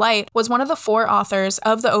Praise to light, was one of the 4 authors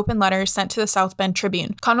of the open letter sent to the South Bend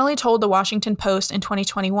Tribune. Connolly told the Washington Post in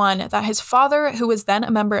 2021 that his father, who was then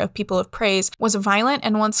a member of People of Praise, was violent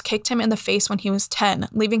and once kicked him in the face when he was 10,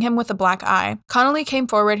 leaving him with a black eye. Connolly came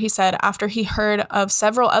forward, he said, after he heard of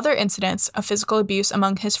several other incidents of physical abuse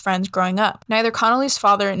among his friends growing up. Neither Connolly's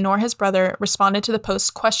father nor his brother responded to the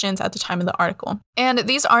Post's questions at the time of the article. And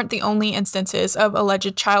these aren't the only instances of alleged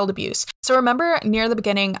child abuse. So remember, near the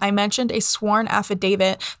beginning, I mentioned a sworn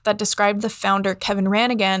affidavit that described the founder, Kevin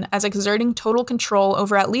Ranigan, as exerting total control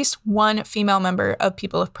over at least one female member of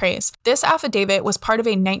People of Praise. This affidavit was part of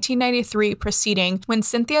a 1993 proceeding when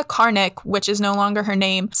Cynthia Karnick, which is no longer her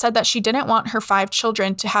name, said that she didn't want her 5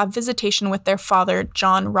 children to have visitation with their father,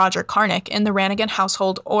 John Roger Karnick, in the Ranigan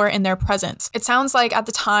household or in their presence. It sounds like at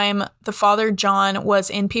the time, the father, John, was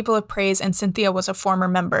in People of Praise and Cynthia was a former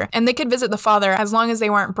member, and they could visit the father as long as they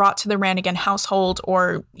weren't brought to the Ranigan household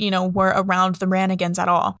or, were around the Ranigans at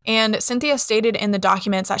all. And Cynthia stated in the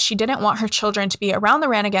documents that she didn't want her children to be around the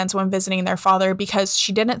Ranigans when visiting their father because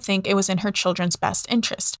she didn't think it was in her children's best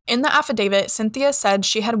interest. In the affidavit, Cynthia said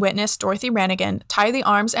she had witnessed Dorothy Ranigan tie the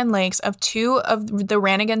arms and legs of 2 of the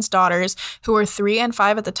Ranigans' daughters, who were 3 and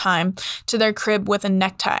 5 at the time, to their crib with a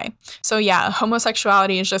necktie. So yeah,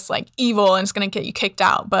 homosexuality is just like evil and it's going to get you kicked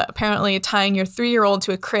out, but apparently tying your 3-year-old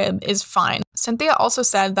to a crib is fine. Cynthia also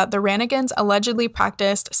said that the Ranigans allegedly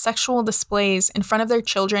practiced sexual displays in front of their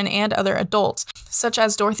children and other adults, such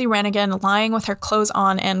as Dorothy Ranigan lying with her clothes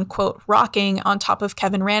on and, quote, rocking on top of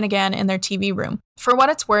Kevin Ranigan in their TV room. For what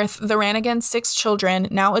it's worth, the Ranigans' 6 children,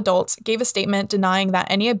 now adults, gave a statement denying that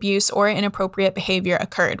any abuse or inappropriate behavior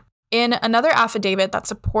occurred. In another affidavit that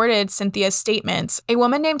supported Cynthia's statements, a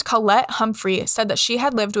woman named Colette Humphrey said that she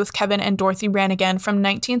had lived with Kevin and Dorothy Ranigan from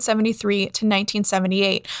 1973 to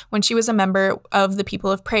 1978 when she was a member of the People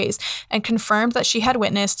of Praise, and confirmed that she had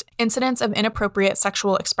witnessed incidents of inappropriate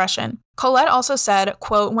sexual expression. Colette also said,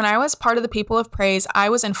 quote, "When I was part of the People of Praise, I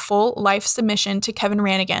was in full life submission to Kevin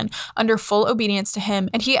Ranigan, under full obedience to him,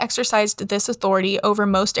 and he exercised this authority over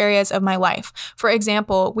most areas of my life. For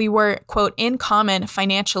example, we were, quote, in common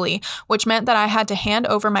financially, which meant that I had to hand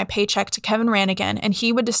over my paycheck to Kevin Ranigan, and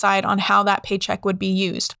he would decide on how that paycheck would be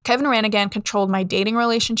used. Kevin Ranigan controlled my dating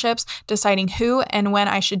relationships, deciding who and when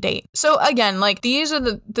I should date." So again, these are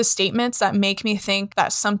the statements that make me think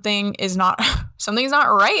that something is not something's not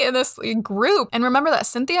right in this group. And remember that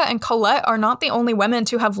Cynthia and Colette are not the only women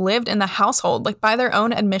to have lived in the household. Like, by their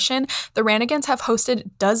own admission, the Rannigans have hosted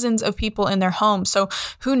dozens of people in their home. So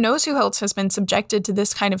who knows who else has been subjected to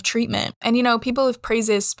this kind of treatment. And, you know, People of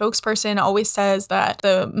Praise's spokesperson always says that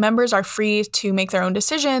the members are free to make their own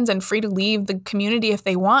decisions and free to leave the community if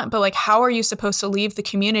they want. But like, how are you supposed to leave the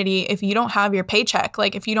community if you don't have your paycheck?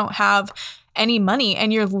 Like, if you don't have any money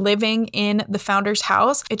and you're living in the founder's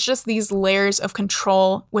house? It's just these layers of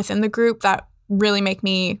control within the group that really make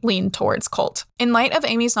me lean towards cult. In light of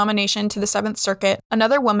Amy's nomination to the 7th Circuit,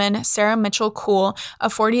 another woman, Sarah Mitchell Kuhl, a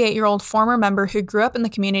 48-year-old former member who grew up in the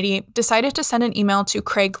community, decided to send an email to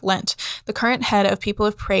Craig Lent, the current head of People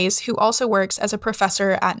of Praise, who also works as a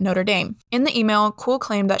professor at Notre Dame. In the email, Kuhl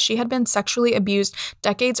claimed that she had been sexually abused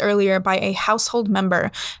decades earlier by a household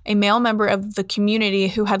member, a male member of the community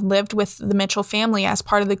who had lived with the Mitchell family as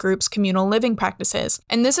part of the group's communal living practices.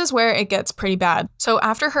 And this is where it gets pretty bad. So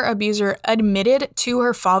after her abuser admitted to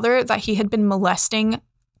her father that he had been molesting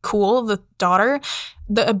Kuhl, the daughter,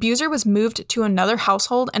 the abuser was moved to another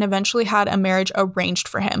household and eventually had a marriage arranged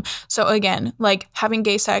for him. So again, like, having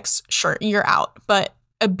gay sex, sure, you're out, but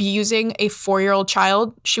abusing a 4-year-old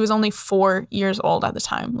child, she was only 4 years old at the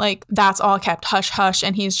time. Like, that's all kept hush hush,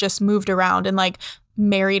 and he's just moved around and like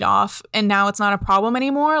married off, and now it's not a problem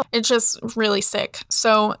anymore. It's just really sick.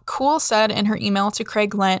 So Kuhl said in her email to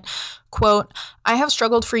Craig Lent, quote, "I have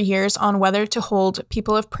struggled for years on whether to hold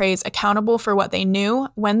People of Praise accountable for what they knew,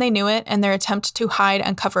 when they knew it, and their attempt to hide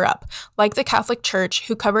and cover up. Like the Catholic Church,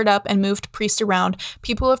 who covered up and moved priests around,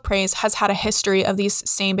 People of Praise has had a history of these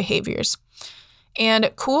same behaviors."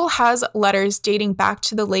 And Kuhl has letters dating back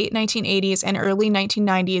to the late 1980s and early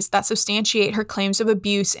 1990s that substantiate her claims of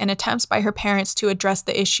abuse and attempts by her parents to address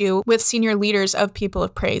the issue with senior leaders of People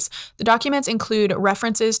of Praise. The documents include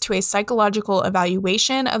references to a psychological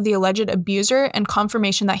evaluation of the alleged abuser and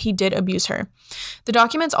confirmation that he did abuse her. The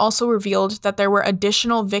documents also revealed that there were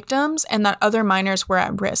additional victims and that other minors were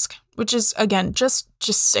at risk, which is, again, just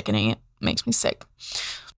sickening. It makes me sick.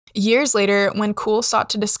 Years later, when Kuhl sought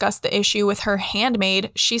to discuss the issue with her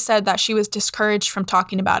handmaid, she said that she was discouraged from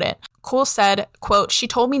talking about it. Kuhl said, quote, "She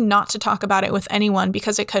told me not to talk about it with anyone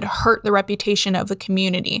because it could hurt the reputation of the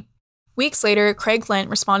community." Weeks later, Craig Lent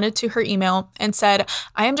responded to her email and said,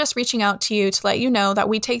 "I am just reaching out to you to let you know that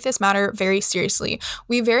we take this matter very seriously.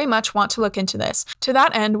 We very much want to look into this. To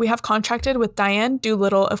that end, we have contracted with Diane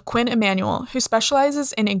Doolittle of Quinn Emanuel, who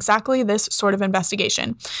specializes in exactly this sort of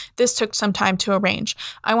investigation. This took some time to arrange.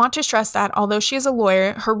 I want to stress that although she is a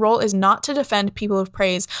lawyer, her role is not to defend People of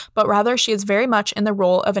Praise, but rather she is very much in the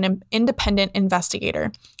role of an independent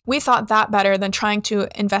investigator. We thought that better than trying to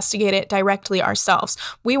investigate it directly ourselves.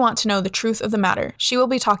 We want to know the truth of the matter. She will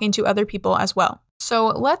be talking to other people as well." So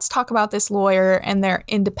let's talk about this lawyer and their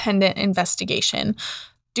independent investigation.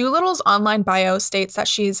 Doolittle's online bio states that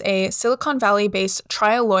she's a Silicon Valley-based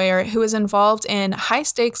trial lawyer who is involved in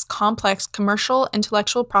high-stakes, complex commercial,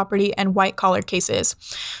 intellectual property, and white-collar cases.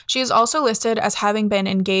 She is also listed as having been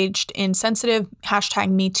engaged in sensitive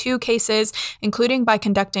 #MeToo cases, including by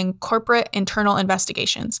conducting corporate internal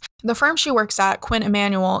investigations. The firm she works at, Quinn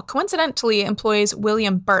Emanuel, coincidentally employs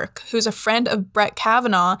William Burke, who's a friend of Brett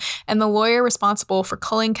Kavanaugh and the lawyer responsible for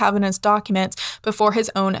culling Kavanaugh's documents before his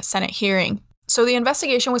own Senate hearing. So the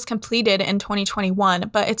investigation was completed in 2021,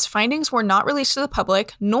 but its findings were not released to the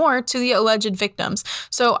public nor to the alleged victims.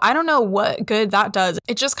 So I don't know what good that does.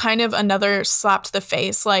 It's just kind of another slap to the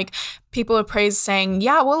face. Like, People of Praise saying,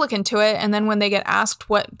 yeah, we'll look into it. And then when they get asked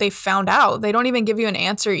what they found out, they don't even give you an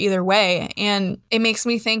answer either way. And it makes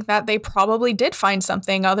me think that they probably did find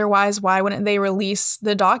something. Otherwise, why wouldn't they release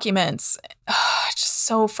the documents? It's just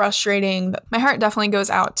so frustrating. My heart definitely goes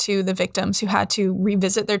out to the victims who had to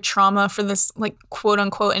revisit their trauma for this, like, quote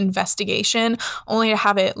unquote investigation, only to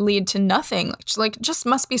have it lead to nothing. Like, just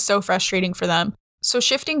must be so frustrating for them. So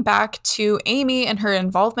shifting back to Amy and her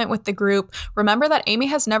involvement with the group, remember that Amy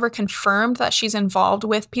has never confirmed that she's involved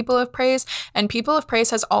with People of Praise, and People of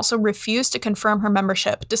Praise has also refused to confirm her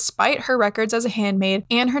membership, despite her records as a handmaid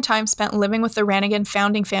and her time spent living with the Rannigan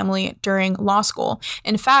founding family during law school.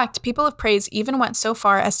 In fact, People of Praise even went so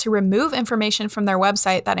far as to remove information from their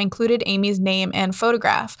website that included Amy's name and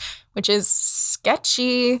photograph, which is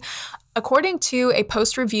sketchy. According to a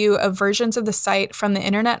post-review of versions of the site from the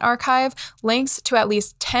Internet Archive, links to at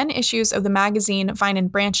least 10 issues of the magazine Vine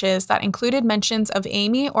and Branches that included mentions of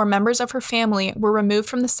Amy or members of her family were removed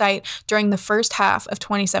from the site during the first half of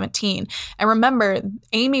 2017. And remember,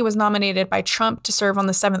 Amy was nominated by Trump to serve on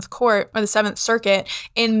the 7th Circuit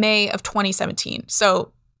in May of 2017.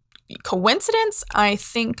 So Coincidence? I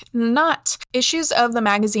think not. Issues of the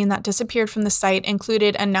magazine that disappeared from the site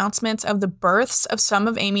included announcements of the births of some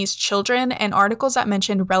of Amy's children and articles that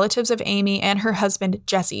mentioned relatives of Amy and her husband,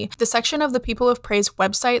 Jesse. The section of the People of Praise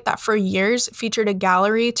website that for years featured a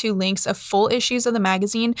gallery to links of full issues of the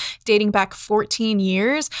magazine dating back 14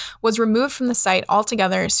 years was removed from the site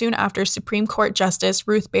altogether soon after Supreme Court Justice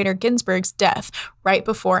Ruth Bader Ginsburg's death, right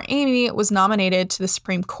before Amy was nominated to the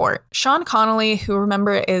Supreme Court. Sean Connolly, who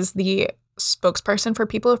remember is the spokesperson for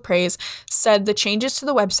People of Praise, said the changes to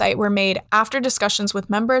the website were made after discussions with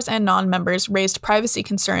members and non-members raised privacy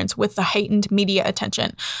concerns with the heightened media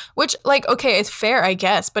attention. Which, like, okay, it's fair, I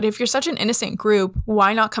guess, but if you're such an innocent group,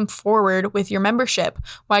 why not come forward with your membership?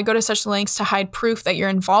 Why go to such lengths to hide proof that you're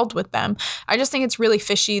involved with them? I just think it's really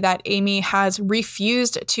fishy that Amy has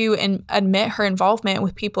refused to admit her involvement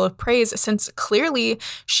with People of Praise, since clearly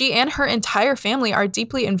she and her entire family are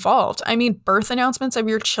deeply involved. I mean, birth announcements of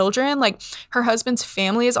your children, like, her husband's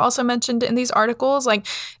family is also mentioned in these articles. Like,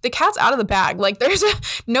 the cat's out of the bag. Like, there's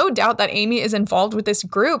no doubt that Amy is involved with this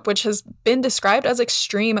group, which has been described as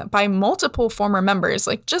extreme by multiple former members.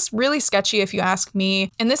 Like, just really sketchy if you ask me.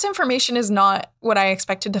 And this information is not what I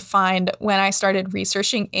expected to find when I started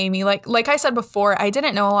researching Amy. Like I said before, I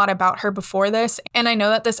didn't know a lot about her before this, and I know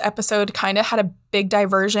that this episode kind of had a big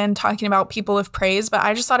diversion talking about People of Praise, but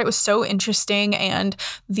I just thought it was so interesting, and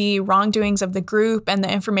the wrongdoings of the group and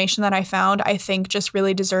the information that I found, I think just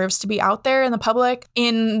really deserves to be out there in the public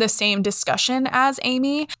in the same discussion as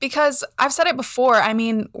Amy, because I've said it before, I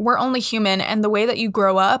mean, we're only human, and the way that you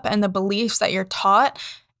grow up and the beliefs that you're taught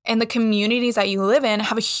and the communities that you live in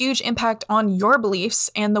have a huge impact on your beliefs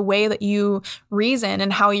and the way that you reason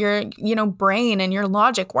and how your, brain and your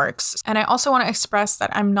logic works. And I also want to express that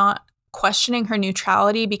I'm not questioning her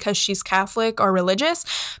neutrality because she's Catholic or religious,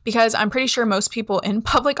 because I'm pretty sure most people in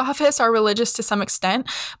public office are religious to some extent,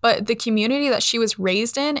 but the community that she was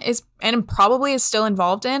raised in is, and probably is still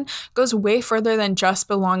involved in, goes way further than just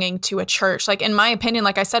belonging to a church. Like, in my opinion,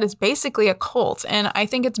 like I said, it's basically a cult, and I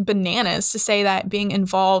think it's bananas to say that being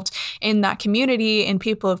involved in that community, in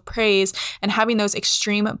People of Praise, and having those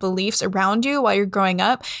extreme beliefs around you while you're growing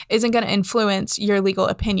up isn't going to influence your legal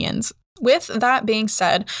opinions. With that being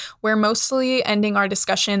said, we're mostly ending our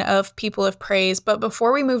discussion of People of Praise, but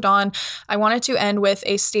before we moved on, I wanted to end with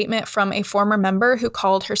a statement from a former member who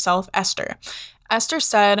called herself Esther. Esther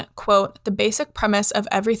said, quote, "The basic premise of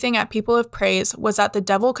everything at People of Praise was that the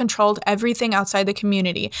devil controlled everything outside the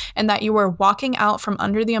community and that you were walking out from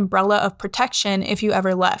under the umbrella of protection if you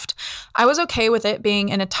ever left. I was okay with it being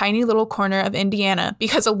in a tiny little corner of Indiana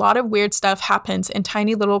because a lot of weird stuff happens in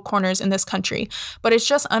tiny little corners in this country, but it's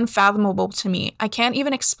just unfathomable to me. I can't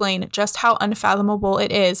even explain just how unfathomable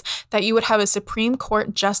it is that you would have a Supreme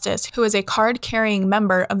Court justice who is a card-carrying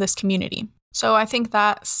member of this community." So I think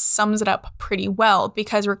that sums it up pretty well,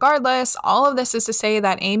 because regardless, all of this is to say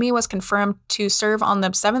that Amy was confirmed to serve on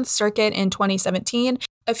the 7th Circuit in 2017.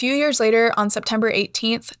 A few years later, on September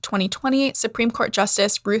 18th, 2020, Supreme Court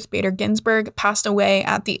Justice Ruth Bader Ginsburg passed away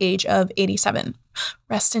at the age of 87.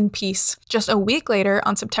 Rest in peace. Just a week later,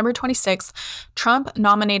 on September 26th, Trump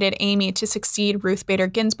nominated Amy to succeed Ruth Bader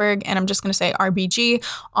Ginsburg, and I'm just going to say RBG,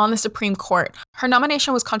 on the Supreme Court. Her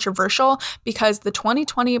nomination was controversial because the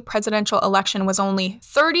 2020 presidential election was only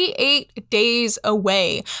 38 days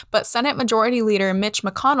away, but Senate Majority Leader Mitch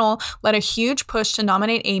McConnell led a huge push to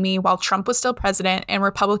nominate Amy while Trump was still president and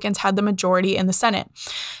Republicans had the majority in the Senate.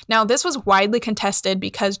 Now, this was widely contested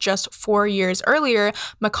because just 4 years earlier,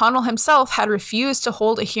 McConnell himself had refused to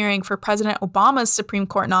hold a hearing for President Obama's Supreme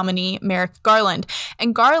Court nominee, Merrick Garland.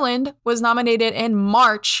 And Garland was nominated in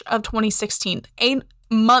March of 2016, 8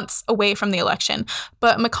 months away from the election.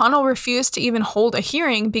 But McConnell refused to even hold a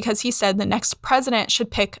hearing because he said the next president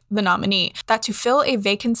should pick the nominee. That to fill a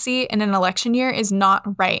vacancy in an election year is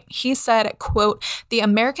not right. He said, quote, "The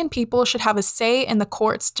American people should have a say in the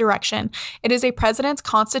court's direction. It is a president's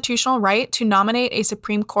constitutional right to nominate a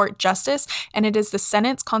Supreme Court justice, and it is the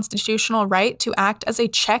Senate's constitutional right to act as a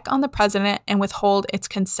check on the president and withhold its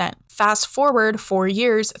consent." Fast forward 4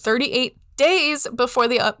 years, 38 days before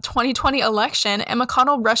the 2020 election, and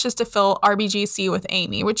McConnell rushes to fill RBGC with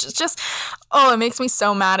Amy, which is just, it makes me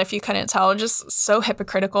so mad if you couldn't tell. Just so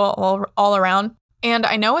hypocritical all around. And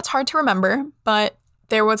I know it's hard to remember, but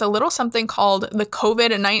there was a little something called the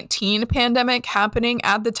COVID-19 pandemic happening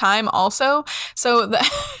at the time also. So the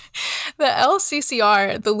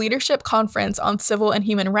LCCR, the Leadership Conference on Civil and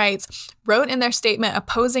Human Rights, wrote in their statement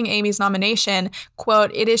opposing Amy's nomination,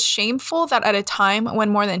 quote, "It is shameful that at a time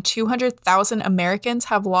when more than 200,000 Americans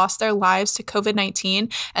have lost their lives to COVID-19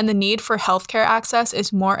 and the need for healthcare access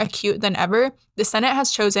is more acute than ever, the Senate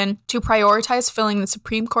has chosen to prioritize filling the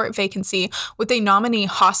Supreme Court vacancy with a nominee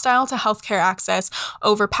hostile to healthcare access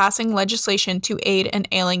over passing legislation to aid an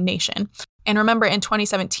ailing nation." And remember, in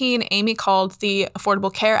 2017, Amy called the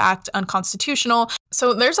Affordable Care Act unconstitutional.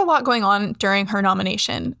 So there's a lot going on during her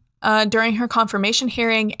nomination. During her confirmation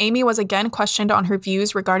hearing, Amy was again questioned on her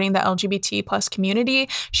views regarding the LGBT plus community.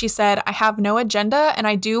 She said, "I have no agenda, and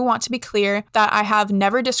I do want to be clear that I have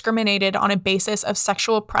never discriminated on a basis of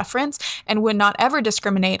sexual preference and would not ever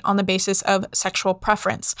discriminate on the basis of sexual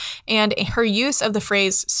preference." And her use of the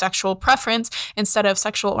phrase sexual preference instead of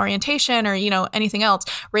sexual orientation or, anything else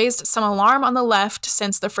raised some alarm on the left,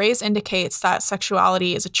 since the phrase indicates that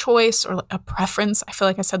sexuality is a choice or a preference. I feel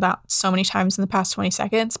like I said that so many times in the past 20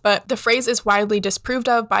 seconds, but the phrase is widely disapproved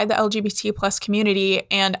of by the LGBT plus community,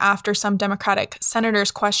 and after some Democratic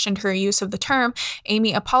senators questioned her use of the term,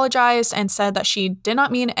 Amy apologized and said that she did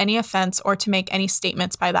not mean any offense or to make any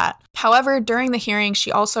statements by that. However, during the hearing,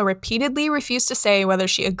 she also repeatedly refused to say whether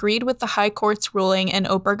she agreed with the High Court's ruling in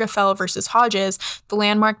Obergefell versus Hodges, the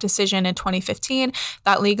landmark decision in 2015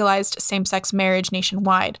 that legalized same-sex marriage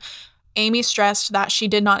nationwide. Amy stressed that she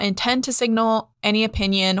did not intend to signal any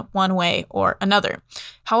opinion one way or another.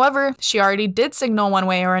 However, she already did signal one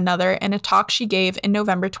way or another in a talk she gave in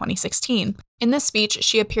November 2016. In this speech,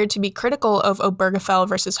 she appeared to be critical of Obergefell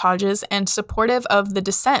versus Hodges and supportive of the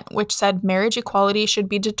dissent, which said marriage equality should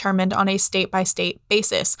be determined on a state-by-state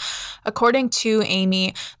basis. According to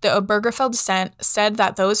Amy, the Obergefell dissent said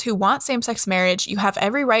that those who want same-sex marriage, you have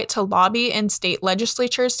every right to lobby in state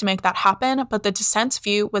legislatures to make that happen, but the dissent's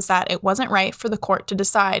view was that it wasn't right for the court to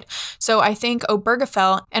decide. So I think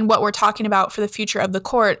Obergefell and what we're talking about for the future of the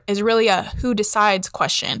court is really a who decides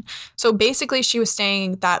question. So basically she was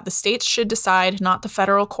saying that the states should decide, not the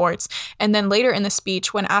federal courts. And then later in the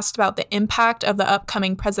speech, when asked about the impact of the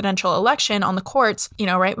upcoming presidential election on the courts,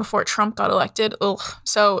 right before Trump got elected,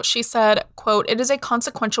 so she said, quote, "It is a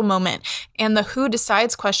consequential moment, and the who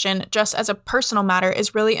decides question, just as a personal matter,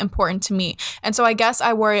 is really important to me. And so I guess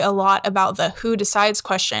I worry a lot about the who decides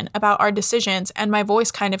question, about our decisions, and my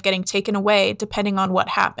voice kind of getting taken away depending on what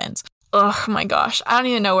happens." Oh my gosh, I don't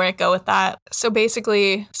even know where to go with that. So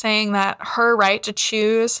basically saying that her right to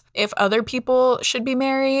choose if other people should be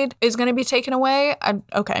married is going to be taken away.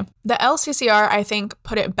 Okay. The LCCR, I think,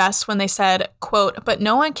 put it best when they said, quote, "But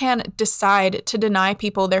no one can decide to deny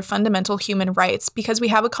people their fundamental human rights because we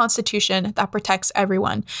have a constitution that protects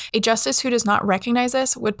everyone. A justice who does not recognize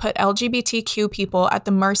this would put LGBTQ people at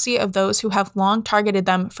the mercy of those who have long targeted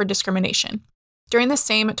them for discrimination." During the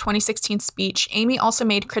same 2016 speech, Amy also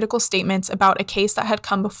made critical statements about a case that had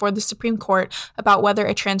come before the Supreme Court about whether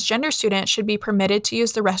a transgender student should be permitted to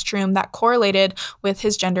use the restroom that correlated with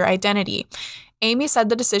his gender identity. Amy said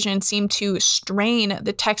the decision seemed to strain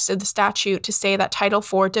the text of the statute to say that Title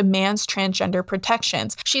IV demands transgender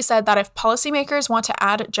protections. She said that if policymakers want to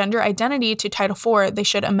add gender identity to Title IV, they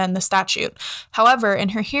should amend the statute. However, in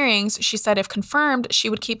her hearings, she said if confirmed, she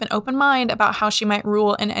would keep an open mind about how she might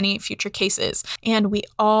rule in any future cases. And we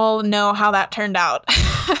all know how that turned out.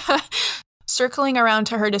 Circling around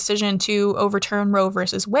to her decision to overturn Roe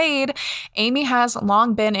versus Wade, Amy has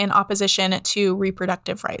long been in opposition to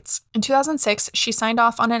reproductive rights. In 2006, she signed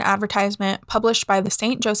off on an advertisement published by the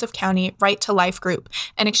St. Joseph County Right to Life Group,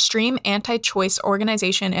 an extreme anti-choice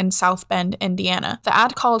organization in South Bend, Indiana. The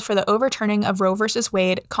ad called for the overturning of Roe versus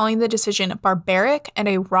Wade, calling the decision barbaric and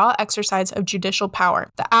a raw exercise of judicial power.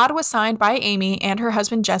 The ad was signed by Amy and her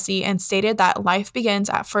husband Jesse and stated that life begins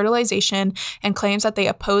at fertilization and claims that they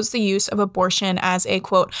oppose the use of abortion as a,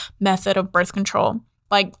 quote, method of birth control.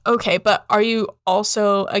 Like, okay, but are you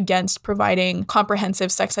also against providing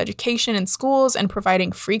comprehensive sex education in schools and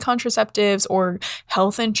providing free contraceptives or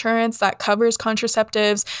health insurance that covers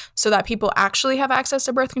contraceptives so that people actually have access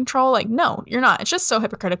to birth control? Like, no, you're not. It's just so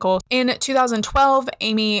hypocritical. In 2012,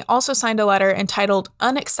 Amy also signed a letter entitled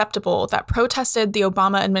Unacceptable that protested the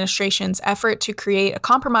Obama administration's effort to create a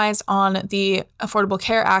compromise on the Affordable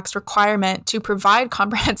Care Act's requirement to provide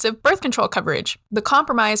comprehensive birth control coverage. The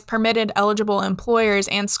compromise permitted eligible employers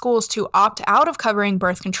employers and schools to opt out of covering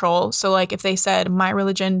birth control. So like if they said my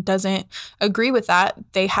religion doesn't agree with that,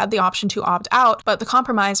 they had the option to opt out. But the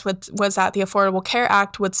compromise was that the Affordable Care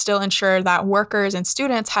Act would still ensure that workers and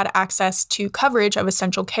students had access to coverage of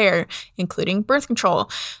essential care, including birth control.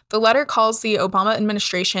 The letter calls the Obama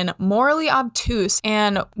administration morally obtuse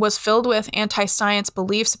and was filled with anti-science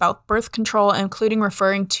beliefs about birth control, including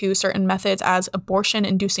referring to certain methods as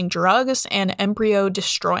abortion-inducing drugs and embryo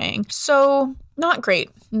destroying. So, not great.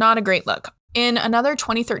 Not a great look. In another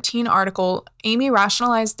 2013 article, Amy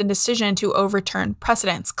rationalized the decision to overturn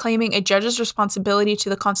precedents, claiming a judge's responsibility to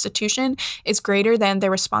the Constitution is greater than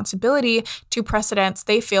their responsibility to precedents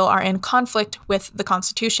they feel are in conflict with the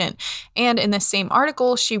Constitution. And in this same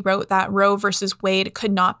article, she wrote that Roe versus Wade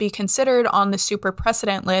could not be considered on the super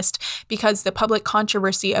precedent list because the public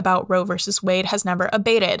controversy about Roe versus Wade has never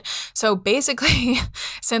abated. So basically,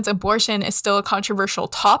 since abortion is still a controversial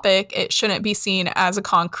topic, it shouldn't be seen as a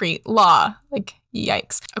concrete law. Like,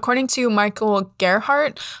 yikes. According to Michael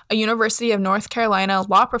Gerhardt, a University of North Carolina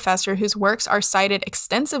law professor whose works are cited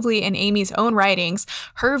extensively in Amy's own writings,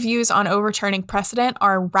 her views on overturning precedent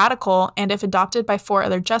are radical and, if adopted by 4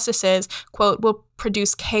 other justices, quote, will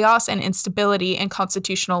produce chaos and instability in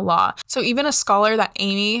constitutional law. So even a scholar that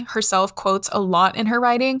Amy herself quotes a lot in her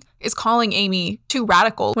writing is calling Amy too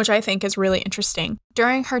radical, which I think is really interesting.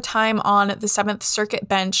 During her time on the 7th Circuit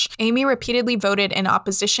bench, Amy repeatedly voted in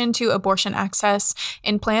opposition to abortion access.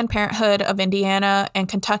 In Planned Parenthood of Indiana and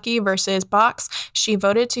Kentucky versus Box, she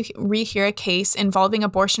voted to rehear a case involving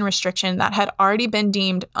abortion restriction that had already been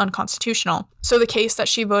deemed unconstitutional. So the case that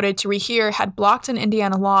she voted to rehear had blocked an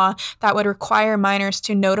Indiana law that would require minors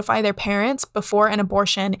to notify their parents before an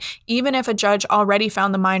abortion, even if a judge already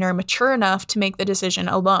found the minor mature enough to make the decision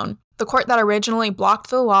alone. The court that originally blocked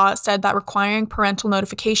the law said that requiring parental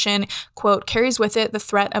notification, quote, carries with it the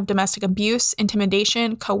threat of domestic abuse,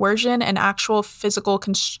 intimidation, coercion, and actual physical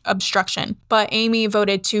obstruction. But Amy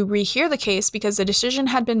voted to rehear the case because the decision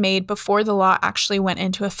had been made before the law actually went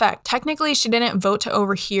into effect. Technically, she didn't vote to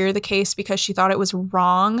overhear the case because she thought it was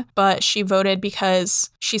wrong, but she voted because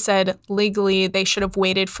she said legally they should have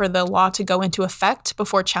waited for the law to go into effect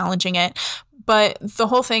before challenging it. But the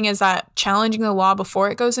whole thing is that challenging the law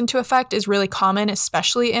before it goes into effect is really common,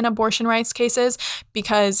 especially in abortion rights cases,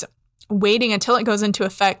 because waiting until it goes into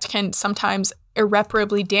effect can sometimes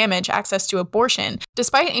irreparably damage access to abortion.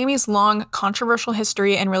 Despite Amy's long controversial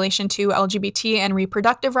history in relation to LGBT and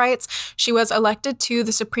reproductive rights, she was elected to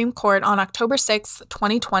the Supreme Court on October 6,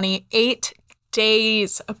 2020, 8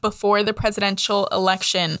 days before the presidential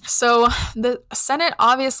election. So the Senate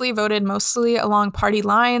obviously voted mostly along party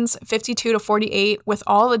lines, 52-48, with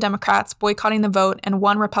all the Democrats boycotting the vote and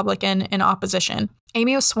 1 Republican in opposition.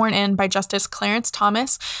 Amy was sworn in by Justice Clarence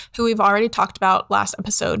Thomas, who we've already talked about last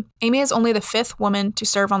episode. Amy is only the 5th woman to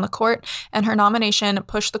serve on the court, and her nomination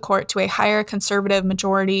pushed the court to a higher conservative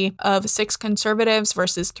majority of 6 conservatives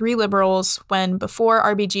versus 3 liberals, when before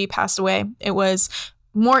RBG passed away, it was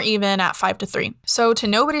more even at 5-3. So to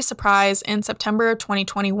nobody's surprise, in September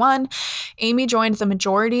 2021, Amy joined the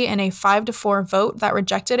majority in a 5-4 vote that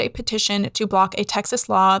rejected a petition to block a Texas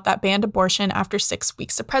law that banned abortion after 6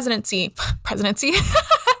 weeks of presidency.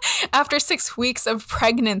 After 6 weeks of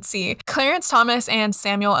pregnancy. Clarence Thomas and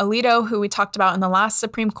Samuel Alito, who we talked about in the last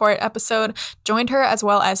Supreme Court episode, joined her, as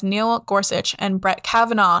well as Neil Gorsuch and Brett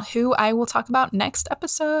Kavanaugh, who I will talk about next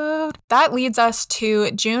episode. That leads us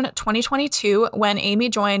to June 2022, when Amy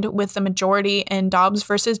joined with the majority in Dobbs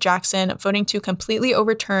versus Jackson, voting to completely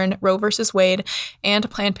overturn Roe versus Wade and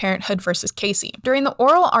Planned Parenthood versus Casey. During the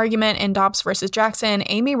oral argument in Dobbs versus Jackson,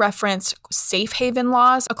 Amy referenced safe haven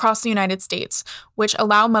laws across the United States, which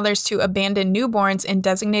allow mothers to abandon newborns in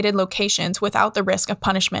designated locations without the risk of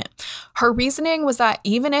punishment. Her reasoning was that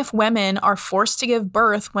even if women are forced to give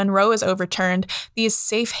birth when Roe is overturned, these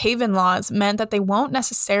safe haven laws meant that they won't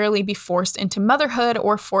necessarily be forced into motherhood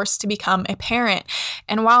or forced to become a parent.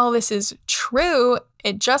 And while this is true,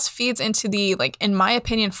 it just feeds into the, in my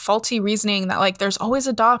opinion, faulty reasoning that, there's always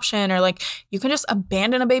adoption, or, you can just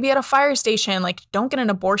abandon a baby at a fire station, don't get an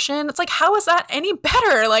abortion. It's how is that any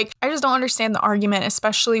better? I just don't understand the argument,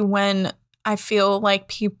 especially when I feel like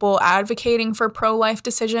people advocating for pro-life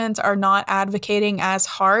decisions are not advocating as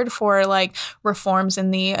hard for reforms in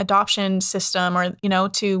the adoption system or,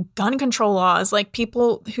 to gun control laws.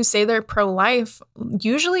 People who say they're pro-life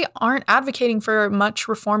usually aren't advocating for much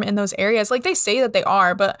reform in those areas. They say that they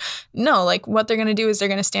are, but no, what they're going to do is they're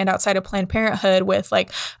going to stand outside of Planned Parenthood with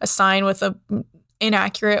a sign with a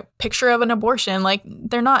inaccurate picture of an abortion.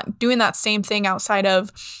 They're not doing that same thing outside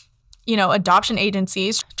of adoption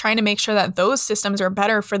agencies, trying to make sure that those systems are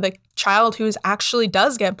better for the child who actually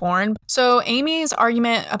does get born. So Amy's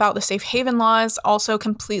argument about the safe haven laws also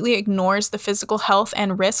completely ignores the physical health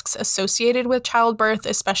and risks associated with childbirth,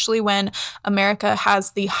 especially when America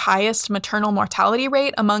has the highest maternal mortality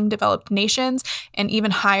rate among developed nations and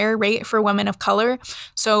even higher rate for women of color.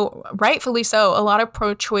 So rightfully so, a lot of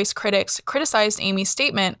pro-choice critics criticized Amy's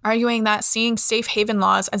statement, arguing that seeing safe haven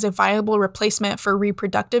laws as a viable replacement for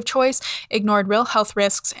reproductive choice ignored real health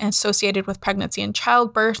risks associated with pregnancy and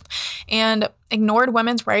childbirth, and ignored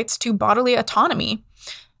women's rights to bodily autonomy.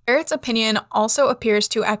 Barrett's opinion also appears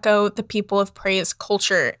to echo the People of Praise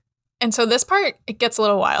culture. And so this part, it gets a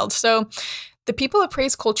little wild. So the People of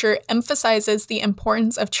Praise culture emphasizes the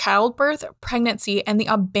importance of childbirth, pregnancy, and the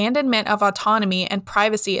abandonment of autonomy and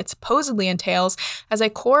privacy it supposedly entails as a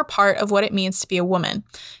core part of what it means to be a woman.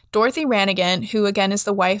 Dorothy Rannigan, who again is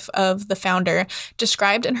the wife of the founder,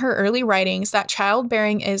 described in her early writings that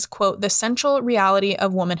childbearing is, quote, the central reality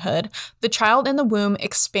of womanhood. The child in the womb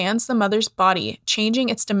expands the mother's body, changing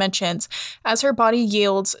its dimensions. As her body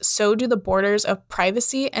yields, so do the borders of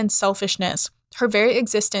privacy and selfishness. Her very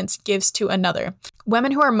existence gives to another.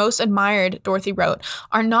 Women who are most admired, Dorothy wrote,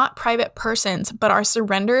 are not private persons, but are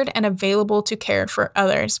surrendered and available to care for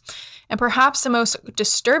others. And perhaps the most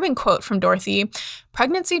disturbing quote from Dorothy,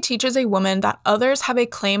 pregnancy teaches a woman that others have a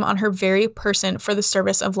claim on her very person for the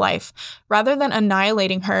service of life. Rather than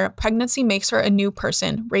annihilating her, pregnancy makes her a new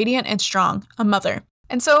person, radiant and strong, a mother.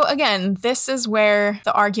 And so again, this is where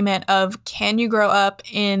the argument of can you grow up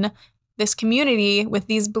in this community with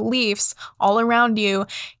these beliefs all around you,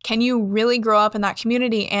 can you really grow up in that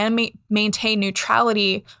community and maintain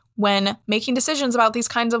neutrality when making decisions about these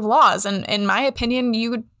kinds of laws? And in my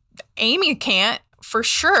opinion, Amy can't for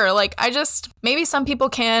sure. Maybe some people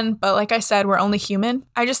can, but like I said, we're only human.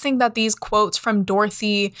 I just think that these quotes from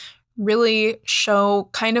Dorothy really show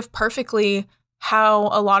kind of perfectly how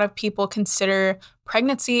a lot of people consider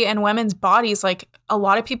pregnancy and women's bodies. Like a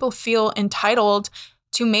lot of people feel entitled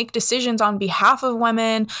to make decisions on behalf of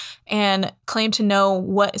women and claim to know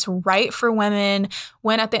what is right for women,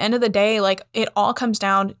 when at the end of the day, it all comes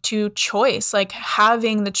down to choice,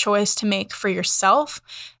 having the choice to make for yourself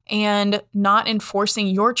and not enforcing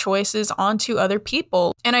your choices onto other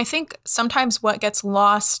people. And I think sometimes what gets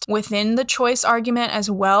lost within the choice argument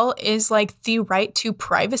as well is the right to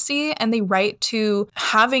privacy and the right to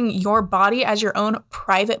having your body as your own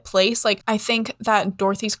private place. I think that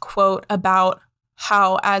Dorothy's quote about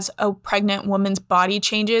how as a pregnant woman's body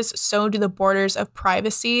changes, so do the borders of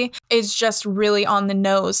privacy is just really on the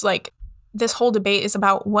nose. This whole debate is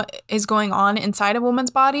about what is going on inside a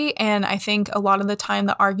woman's body. And I think a lot of the time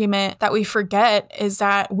the argument that we forget is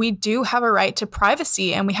that we do have a right to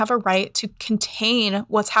privacy and we have a right to contain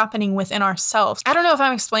what's happening within ourselves. I don't know if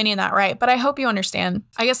I'm explaining that right, but I hope you understand.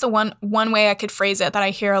 I guess the one way I could phrase it that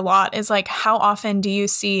I hear a lot is how often do you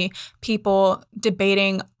see people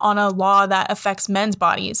debating on a law that affects men's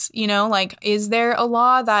bodies? Is there a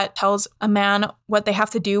law that tells a man what they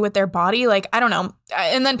have to do with their body? I don't know.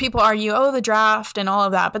 And then people argue, the draft and all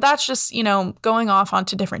of that. But that's just, going off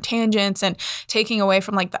onto different tangents and taking away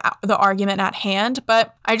from the argument at hand.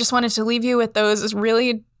 But I just wanted to leave you with those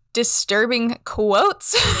really disturbing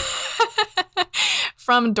quotes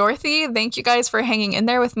from Dorothy. Thank you guys for hanging in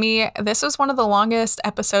there with me. This was one of the longest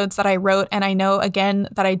episodes that I wrote. And I know, again,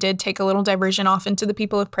 that I did take a little diversion off into the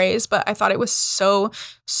People of Praise, but I thought it was so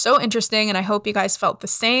interesting. And I hope you guys felt the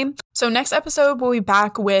same. So next episode, we'll be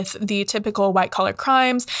back with the typical white collar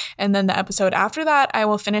crimes. And then the episode after that, I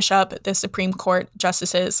will finish up the Supreme Court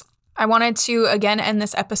justices. I wanted to, again, end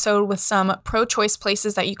this episode with some pro-choice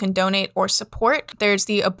places that you can donate or support. There's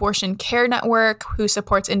the Abortion Care Network, who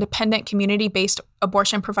supports independent community-based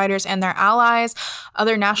abortion providers and their allies.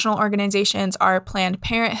 Other national organizations are Planned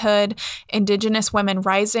Parenthood, Indigenous Women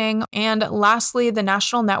Rising, and lastly, the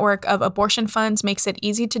National Network of Abortion Funds makes it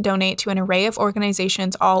easy to donate to an array of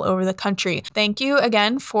organizations all over the country. Thank you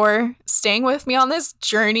again for staying with me on this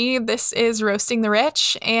journey. This is Roasting the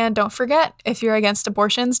Rich, and don't forget, if you're against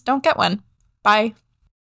abortions, don't get one. Bye.